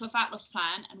 weeks into a fat loss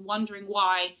plan and wondering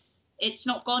why it's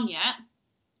not gone yet.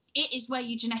 It is where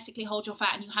you genetically hold your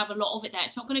fat and you have a lot of it there.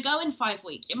 It's not going to go in 5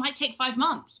 weeks. It might take 5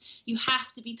 months. You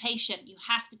have to be patient. You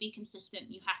have to be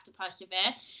consistent. You have to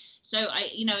persevere. So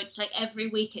it's like every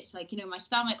week it's like, my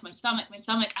stomach.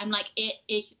 I'm like,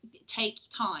 it takes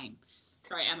time.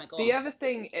 Sorry, Emma, go on. The other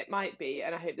thing it might be,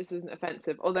 and I hope this isn't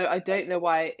offensive, although I don't know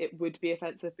why it would be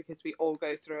offensive because we all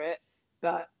go through it,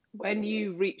 but when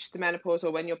you reach the menopause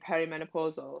or when you're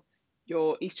perimenopausal,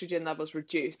 your estrogen levels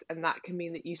reduce, and that can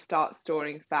mean that you start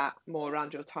storing fat more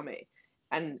around your tummy.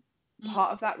 And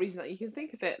part of that reason, that you can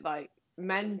think of it like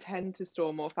men tend to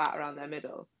store more fat around their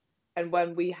middle. And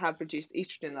when we have reduced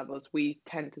estrogen levels, we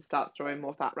tend to start storing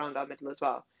more fat around our middle as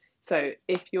well. So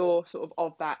if you're sort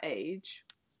of that age,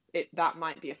 that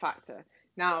might be a factor.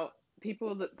 Now,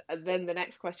 then the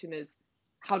next question is,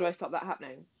 how do I stop that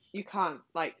happening? You can't,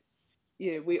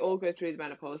 we all go through the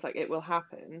menopause, it will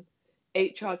happen.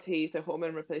 HRT, so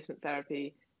hormone replacement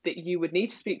therapy, that you would need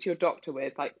to speak to your doctor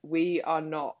with, we are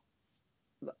not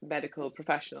medical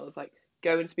professionals,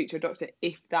 go and speak to your doctor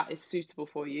if that is suitable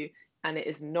for you, and it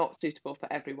is not suitable for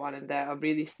everyone, and there are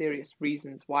really serious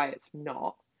reasons why it's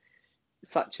not,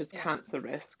 such as cancer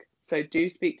risk. So do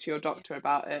speak to your doctor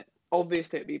about it.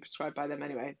 Obviously it would be prescribed by them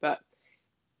anyway, but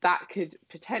that could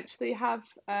potentially have,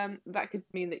 that could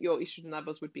mean that your estrogen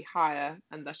levels would be higher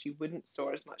and thus you wouldn't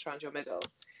store as much around your middle.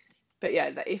 But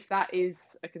yeah, if that is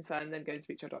a concern, then go and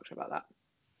speak to your doctor about that.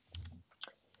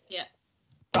 Yeah.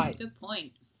 Right. Good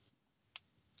point.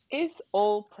 Is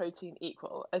all protein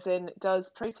equal? As in, does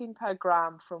protein per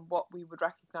gram from what we would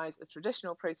recognise as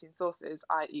traditional protein sources,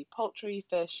 i.e. poultry,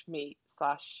 fish, meat,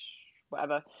 /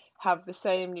 whatever, have the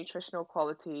same nutritional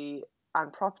quality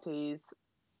and properties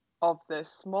of the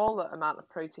smaller amount of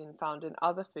protein found in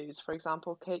other foods, for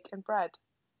example, cake and bread?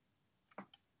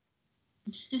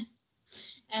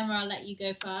 Emma, I'll let you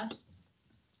go first.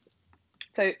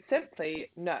 So simply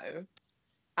no.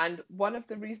 And one of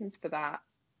the reasons for that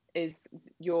is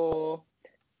so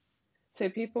So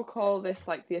people call this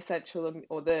like the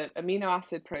or the amino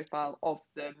acid profile of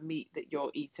the meat that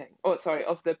you're eating, or sorry,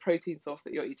 of the protein source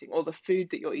that you're eating, or the food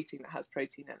that you're eating that has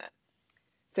protein in it.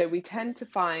 So we tend to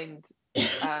find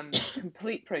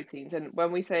complete proteins, and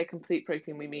when we say a complete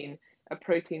protein, we mean a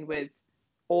protein with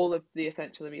all of the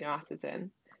essential amino acids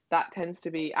in. That tends to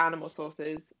be animal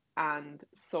sources and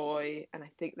soy, and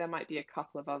I think there might be a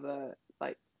couple of other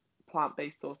like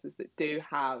plant-based sources that do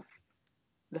have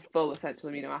the full essential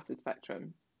amino acid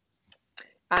spectrum.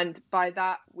 And by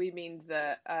that we mean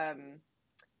that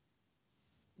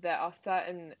there are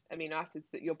certain amino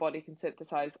acids that your body can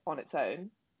synthesize on its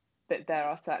own, but there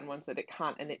are certain ones that it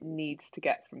can't and it needs to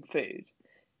get from food.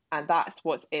 And that's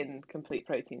what's in complete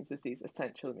proteins, is these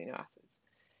essential amino acids.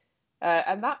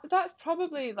 And that's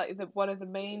probably like one of the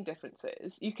main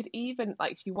differences. You could even,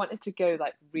 like, if you wanted to go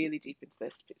like really deep into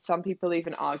this, some people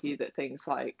even argue that things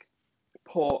like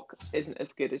pork isn't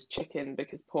as good as chicken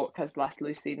because pork has less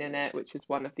leucine in it, which is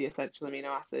one of the essential amino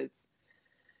acids.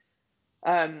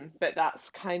 But that's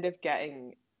kind of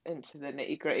getting into the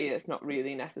nitty gritty. It's not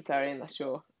really necessary unless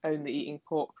you're only eating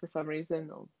pork for some reason,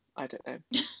 or I don't know.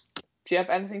 Do you have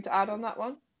anything to add on that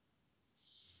one?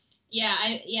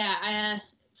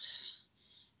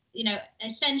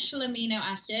 Essential amino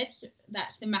acids,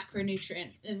 that's the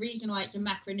macronutrient. The reason why it's a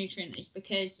macronutrient is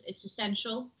because it's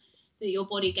essential that your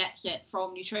body gets it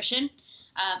from nutrition,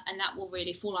 and that will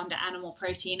really fall under animal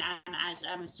protein, and as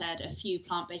Emma said, a few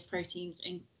plant-based proteins,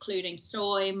 including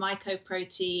soy,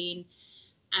 mycoprotein,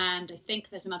 and I think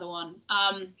there's another one.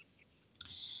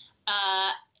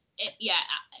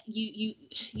 You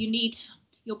need,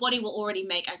 your body will already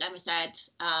make, as Emma said,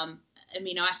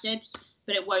 amino acids,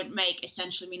 but it won't make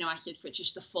essential amino acids, which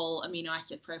is the full amino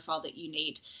acid profile that you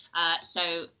need.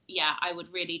 So yeah, I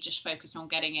would really just focus on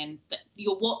getting in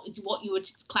what you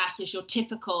would class as your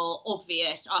typical,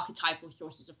 obvious, archetypal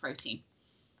sources of protein.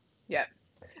 Yeah.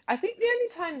 I think the only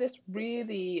time this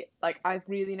really, like, I've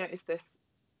really noticed this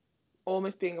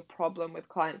almost being a problem with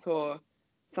clients, or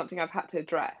something I've had to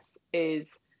address, is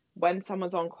when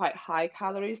someone's on quite high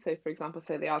calories. So for example,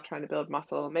 say they are trying to build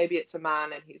muscle, maybe it's a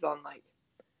man and he's on like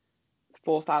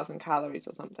 4,000 calories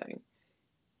or something,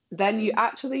 then you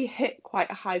actually hit quite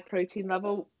a high protein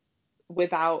level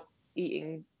without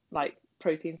eating like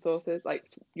protein sources,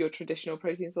 like your traditional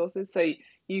protein sources. So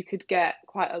you could get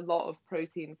quite a lot of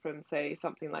protein from, say,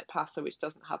 something like pasta, which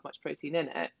doesn't have much protein in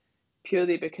it,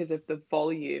 purely because of the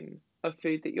volume of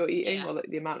food that you're eating, or like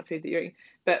the amount of food that you're eating.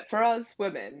 But for us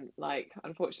women, like,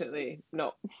 unfortunately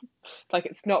not. Like,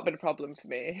 it's not been a problem for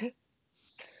me.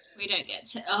 We don't get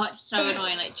to. Oh, it's so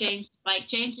annoying. James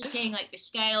is seeing like the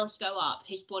scales go up.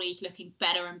 His body's looking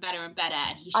better and better and better,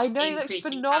 and he's just increasing. I know, it's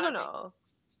phenomenal. Calories.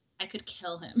 I could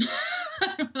kill him.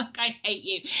 Like, I hate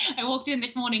you. I walked in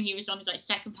this morning. He was on his like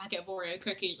second packet of Oreo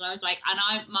cookies, and I was like, and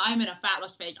I'm in a fat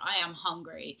loss phase. I am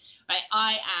hungry. Right,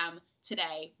 I am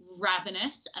today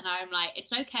ravenous, and I'm like,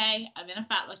 it's okay. I'm in a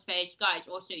fat loss phase, guys.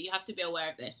 Also, you have to be aware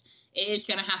of this. It is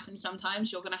going to happen sometimes.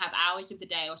 You're going to have hours of the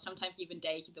day, or sometimes even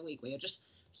days of the week, where you're just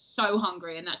so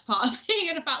hungry, and that's part of being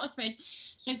in a fat loss phase.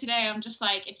 So today I'm just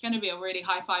like, it's going to be a really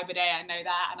high fiber day, I know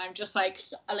that, and I'm just like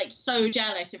so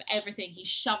jealous of everything he's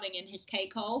shoving in his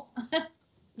cake hole.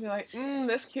 You're like,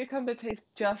 this cucumber tastes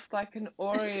just like an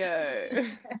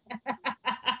Oreo.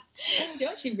 You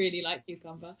actually really like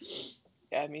cucumber.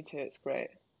 Yeah, me too, it's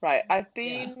great. Right, I've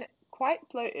been quite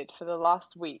bloated for the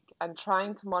last week and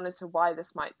trying to monitor why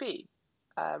this might be.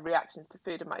 Reactions to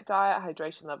food in my diet,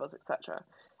 hydration levels, etc.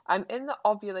 I'm in the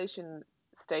ovulation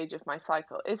stage of my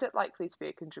cycle. Is it likely to be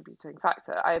a contributing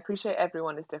factor? I appreciate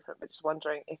everyone is different, but just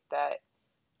wondering if there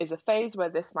is a phase where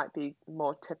this might be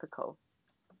more typical.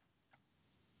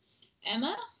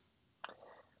 Emma?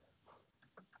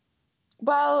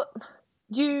 Well,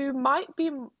 you might be.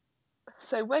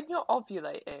 So when you're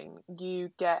ovulating,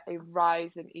 you get a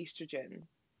rise in estrogen,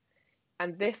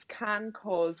 and this can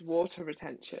cause water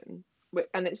retention.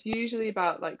 And it's usually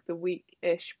about like the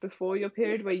week-ish before your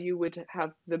period where you would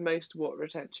have the most water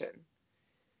retention.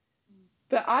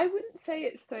 But I wouldn't say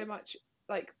it's so much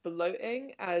like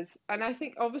bloating as, and I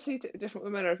think obviously different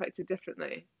women are affected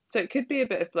differently. So it could be a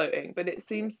bit of bloating, but it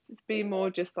seems to be more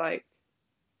just like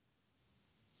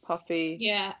puffy,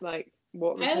 like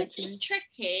water retention. It's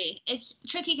tricky. It's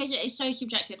tricky because it's so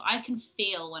subjective. I can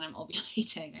feel when I'm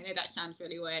ovulating. I know that sounds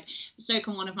really weird. So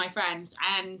can one of my friends.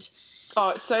 And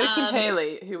so can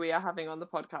Haley, who we are having on the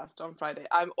podcast on Friday.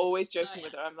 I'm always joking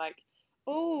with her. I'm like,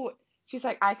 she's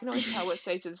like, I can always tell what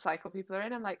stage of the cycle people are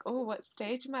in. I'm like, what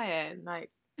stage am I in? Like,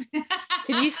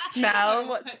 can you smell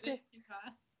what stage?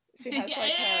 She has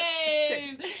like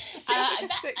I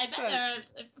bet there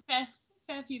are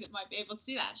fair few that might be able to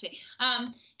do that, actually.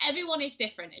 Everyone is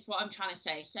different, is what I'm trying to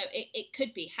say. So it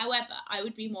could be. However, I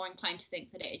would be more inclined to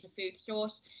think that it is a food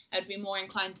source. I would be more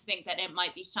inclined to think that it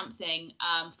might be something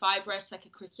fibrous, like a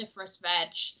cruciferous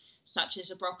veg, such as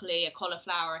a broccoli, a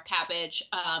cauliflower, a cabbage,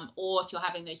 or if you're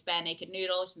having those bare naked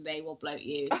noodles, they will bloat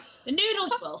you. The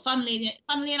noodles will. Funnily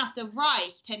enough, the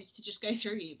rice tends to just go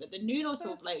through you, but the noodles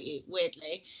will bloat you,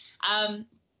 weirdly.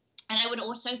 And I would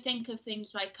also think of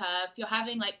things like if you're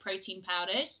having like protein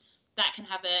powders, that can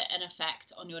have an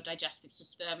effect on your digestive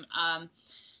system.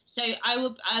 So I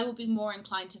will be more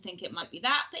inclined to think it might be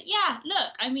that. But yeah,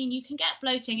 look, I mean, you can get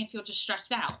bloating if you're just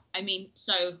stressed out. I mean,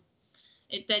 so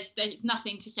there's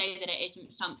nothing to say that it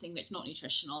isn't something that's not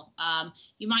nutritional.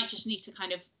 You might just need to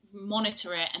kind of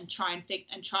monitor it and try and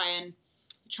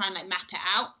like map it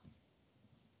out.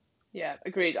 Yeah,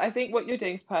 agreed. I think what you're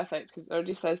doing is perfect because it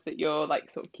already says that you're like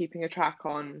sort of keeping a track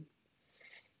on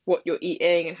what you're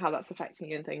eating and how that's affecting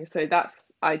you and things. So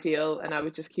that's ideal, and I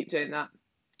would just keep doing that.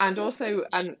 And also,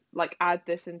 and like add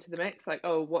this into the mix, like,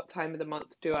 oh, what time of the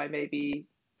month do I maybe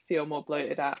feel more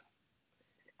bloated at?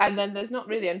 And then there's not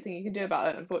really anything you can do about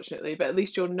it, unfortunately, but at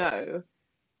least you'll know,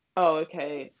 oh,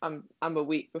 okay, I'm a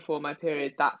week before my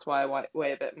period, that's why I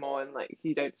weigh a bit more, and like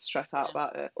you don't stress out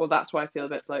about it, or that's why I feel a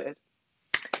bit bloated.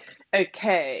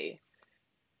 Okay.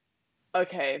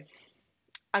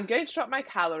 I'm going to drop my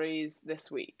calories this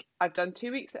week. I've done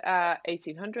 2 weeks at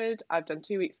 1800, I've done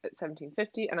 2 weeks at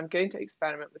 1750, and I'm going to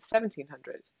experiment with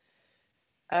 1700.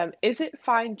 Is it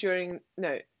fine during,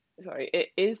 no, sorry,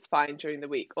 it is fine during the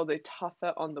week, although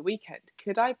tougher on the weekend.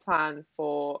 Could I plan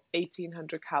for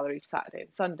 1800 calories Saturday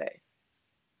and Sunday?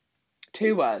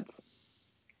 2 words.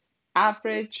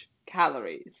 Average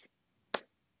calories.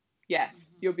 Yes,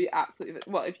 you'll be absolutely,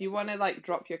 well, if you want to like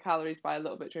drop your calories by a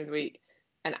little bit during the week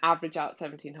and average out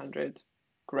 1700,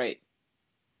 great.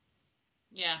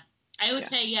 Yeah. I would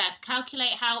say,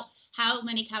 calculate how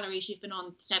many calories you've been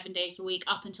on 7 days a week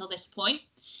up until this point.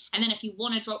 And then if you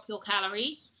want to drop your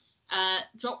calories,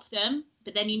 drop them,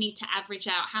 but then you need to average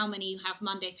out how many you have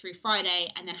Monday through Friday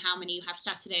and then how many you have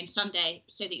Saturday and Sunday,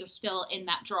 so that you're still in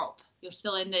that drop. You're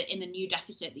still in the new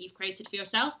deficit that you've created for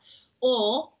yourself.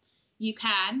 Or you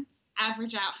can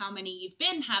average out how many you've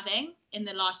been having in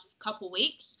the last couple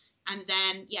weeks, and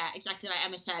then, yeah, exactly like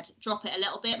Emma said, drop it a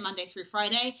little bit Monday through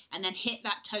Friday, and then hit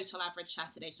that total average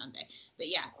Saturday, Sunday. But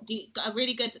yeah, a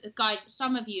really good, guys,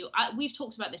 some of you, we've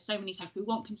talked about this so many times, we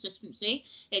want consistency.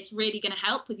 It's really going to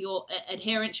help with your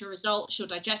adherence, your results, your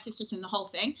digestive system, the whole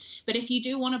thing. But if you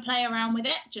do want to play around with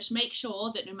it, just make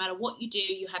sure that no matter what you do,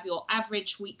 you have your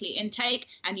average weekly intake,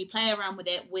 and you play around with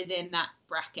it within that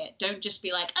bracket. Don't just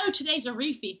be like, oh, today's a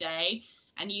refeed day,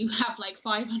 and you have like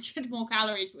 500 more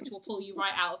calories, which will pull you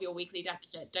right out of your weekly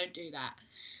deficit. Don't do that.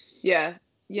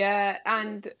 Yeah,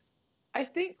 and I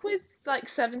think with like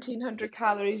 1700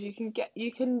 calories, you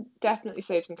can definitely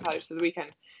save some calories for the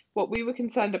weekend. What we were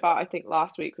concerned about, I think,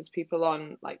 last week was people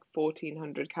on like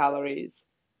 1400 calories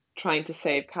trying to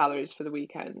save calories for the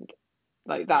weekend.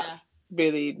 Like that's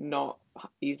really not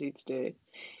easy to do.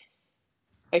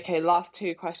 Okay, last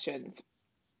 2 questions.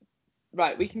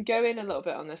 Right, we can go in a little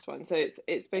bit on this one. So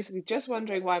it's basically just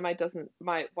wondering why my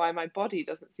body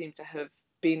doesn't seem to have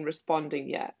been responding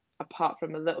yet, apart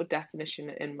from a little definition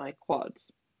in my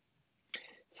quads.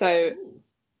 So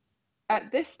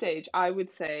at this stage, I would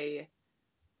say,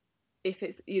 if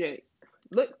it's,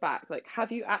 look back, like,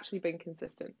 have you actually been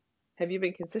consistent? Have you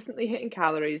been consistently hitting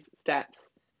calories,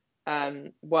 steps,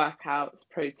 workouts,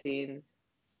 protein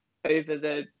over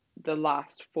the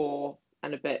last 4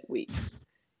 and a bit weeks?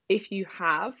 If you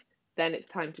have, then it's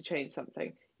time to change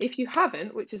something. If you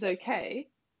haven't, which is okay,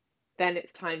 then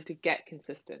it's time to get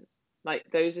consistent.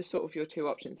 Like, those are sort of your 2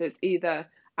 options. It's either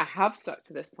I have stuck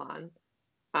to this plan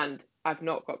and I've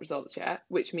not got results yet,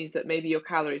 which means that maybe your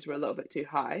calories were a little bit too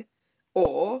high,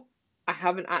 or I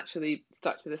haven't actually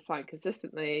stuck to this plan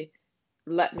consistently.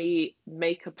 Let me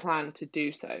make a plan to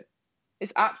do so.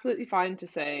 It's absolutely fine to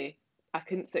say, I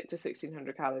couldn't stick to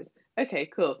 1600 calories. Okay,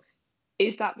 cool.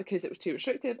 Is that because it was too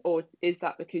restrictive, or is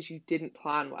that because you didn't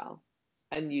plan well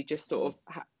and you just sort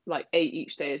of like ate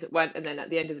each day as it went, and then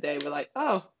at the end of the day we're like,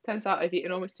 oh, turns out I've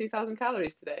eaten almost 2000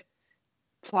 calories today.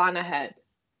 Plan ahead.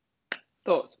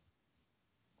 Thoughts?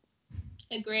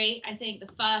 Agree. I think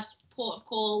the first port of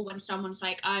call when someone's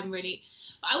like, I will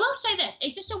say this,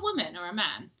 is this a woman or a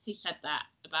man who said that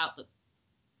about the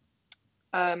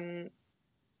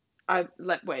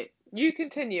wait, you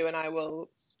continue and I will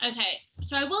Okay,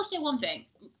 so I will say one thing.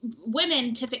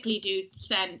 Women typically do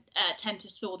tend to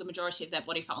store the majority of their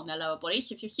body fat on their lower body.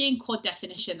 So if you're seeing quad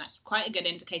definition, that's quite a good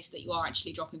indicator that you are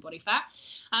actually dropping body fat.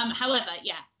 However,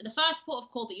 yeah, the first port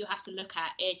of call that you have to look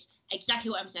at is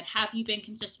exactly what Emma said. Have you been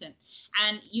consistent?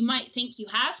 And you might think you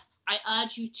have. I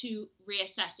urge you to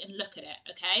reassess and look at it,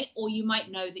 okay? Or you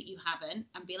might know that you haven't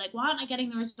and be like, why aren't I getting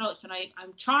the results when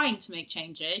I'm trying to make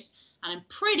changes and I'm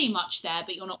pretty much there,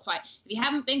 but you're not quite. If you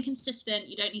haven't been consistent,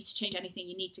 you don't need to change anything.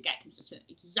 You need to get consistent.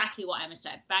 Exactly what Emma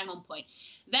said, bang on point.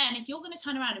 Then if you're going to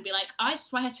turn around and be like, I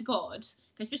swear to God,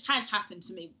 because this has happened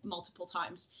to me multiple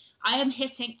times, I am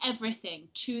hitting everything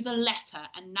to the letter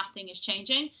and nothing is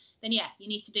changing, then yeah, you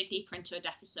need to dig deeper into a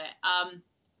deficit.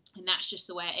 And that's just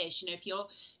the way it is. You know,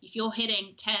 if you're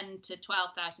hitting 10 to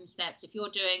 12,000 steps, if you're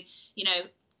doing,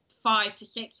 5 to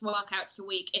 6 workouts a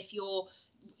week, if you're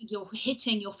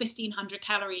hitting your 1,500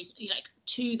 calories like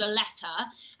to the letter,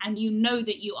 and you know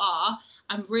that you are,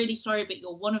 I'm really sorry, but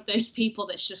you're one of those people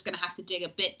that's just going to have to dig a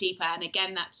bit deeper. And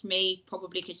again, that's me,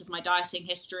 probably because of my dieting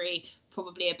history,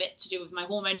 probably a bit to do with my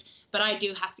hormones, but I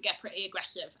do have to get pretty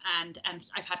aggressive, and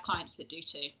I've had clients that do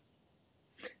too.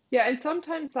 Yeah, and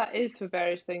sometimes that is for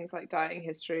various things like dieting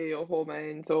history or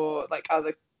hormones or like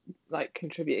other like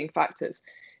contributing factors.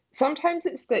 Sometimes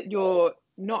it's that you're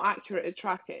not accurate at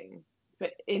tracking,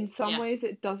 but in some ways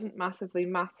it doesn't massively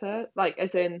matter. Like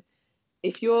as in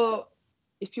if you're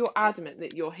adamant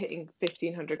that you're hitting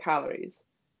 1,500 calories,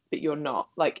 but you're not,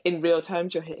 like in real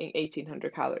terms you're hitting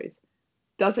 1,800 calories,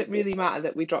 does it really matter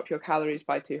that we drop your calories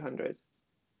by 200?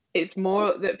 It's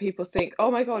more that people think,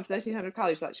 oh my God, 1,300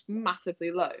 calories is actually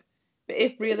massively low. But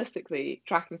if realistically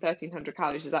tracking 1,300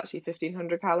 calories is actually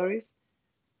 1,500 calories,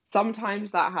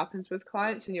 sometimes that happens with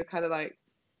clients and you're kind of like,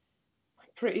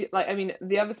 pretty, like, I mean,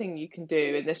 the other thing you can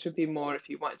do, and this would be more if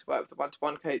you wanted to work with a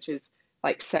one-to-one coach, is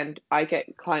like I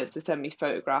get clients to send me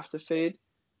photographs of food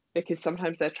because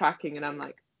sometimes they're tracking and I'm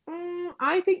like,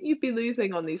 I think you'd be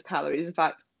losing on these calories. In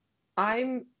fact,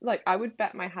 I'm like, I would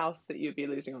bet my house that you'd be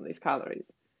losing on these calories.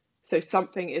 So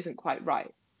something isn't quite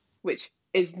right, which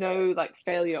is no like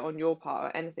failure on your part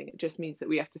or anything. It just means that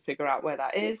we have to figure out where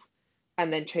that is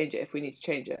and then change it if we need to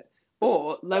change it.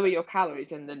 Or lower your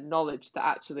calories in the knowledge that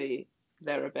actually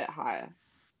they're a bit higher.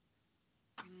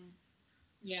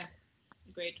 Yeah,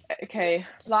 agreed. Okay,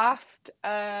 last,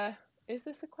 is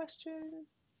this a question?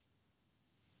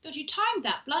 God, you timed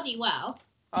that bloody well.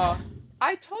 Oh,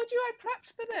 I told you I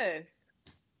prepped for this.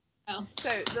 Oh. So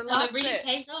the last it really bit,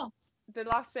 pays off. The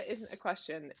last bit isn't a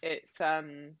question. It's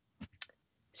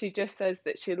she just says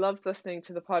that she loves listening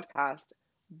to the podcast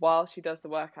while she does the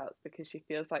workouts because she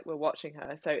feels like we're watching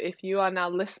her. So if you are now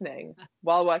listening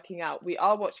while working out, we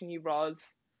are watching you, Roz.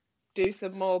 Do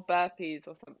some more burpees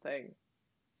or something.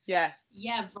 Yeah.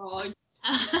 Yeah, Roz.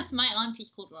 My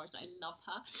auntie's called Roz. I love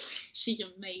her. She's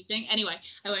amazing. Anyway,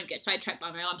 I won't get sidetracked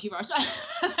by my auntie Roz.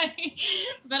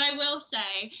 But I will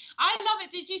say, I love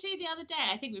it. Did you see the other day?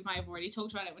 I think we might have already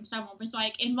talked about it when someone was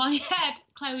like, in my head,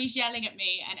 Chloe's yelling at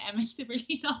me and Emma's the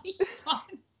really nice one.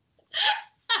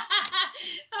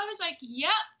 I was like,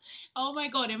 yep. Oh my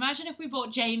God. Imagine if we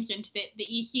brought James into the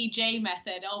ECJ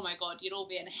method. Oh my God, you'd all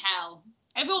be in hell.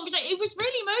 Everyone was like, it was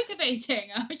really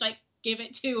motivating. I was like, give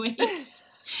it 2 weeks.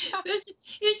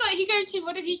 It's like, he goes to,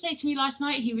 what did he say to me last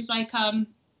night? He was like,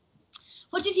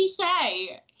 what did he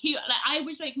say? I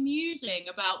was like musing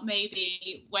about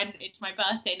maybe when it's my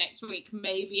birthday next week,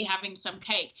 maybe having some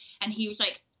cake. And he was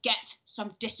like, get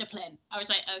some discipline. I was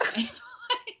like, okay.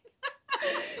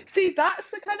 See,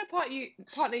 that's the kind of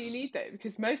partner you need though,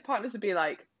 because most partners would be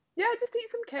like, yeah, just eat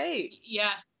some cake.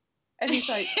 Yeah. And he's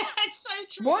like, it's so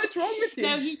true. What's wrong with you?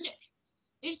 No,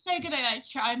 he's so good at that. It's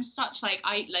true. I'm such like,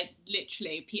 I like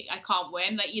literally, I can't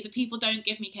win. Like either people don't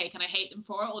give me cake and I hate them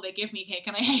for it, or they give me cake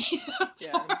and I hate them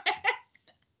for it.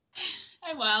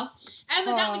 Oh well,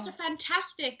 Emma, that was a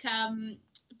fantastic,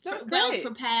 well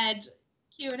prepared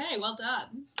Q&A. Well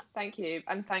done. Thank you,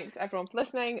 and thanks everyone for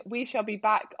listening. We shall be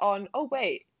back on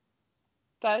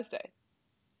Thursday.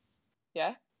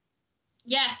 Yeah.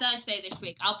 Yeah, Thursday this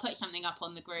week. I'll put something up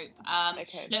on the group.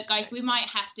 Okay. Look, guys, we might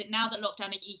have to, now that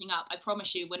lockdown is easing up, I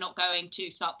promise you we're not going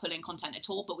to start pulling content at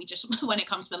all, but we just, when it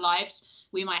comes to the lives,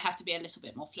 we might have to be a little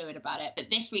bit more fluid about it. But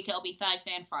this week it'll be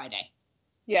Thursday and Friday.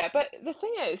 Yeah, but the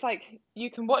thing is, like, you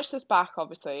can watch this back,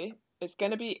 obviously. It's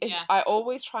going to be, I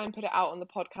always try and put it out on the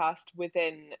podcast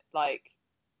within, like,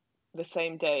 the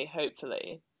same day,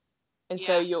 hopefully. And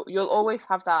so you'll always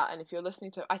have that, and if you're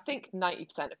listening to, I think 90%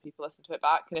 of people listen to it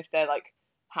back, and if they're like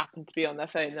happen to be on their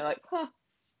phone, they're like,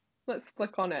 let's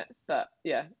click on it. But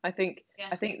yeah, I think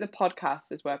the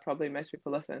podcast is where probably most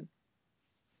people listen.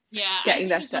 Yeah, getting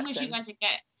their steps in. As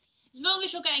long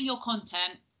as you're getting your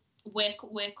content,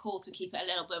 we're called to keep it a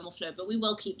little bit more fluid, but we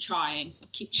will keep trying.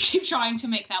 Keep trying to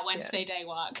make that Wednesday day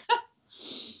work.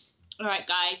 All right,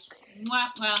 guys. Mwah,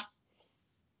 mwah.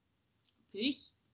 Peace.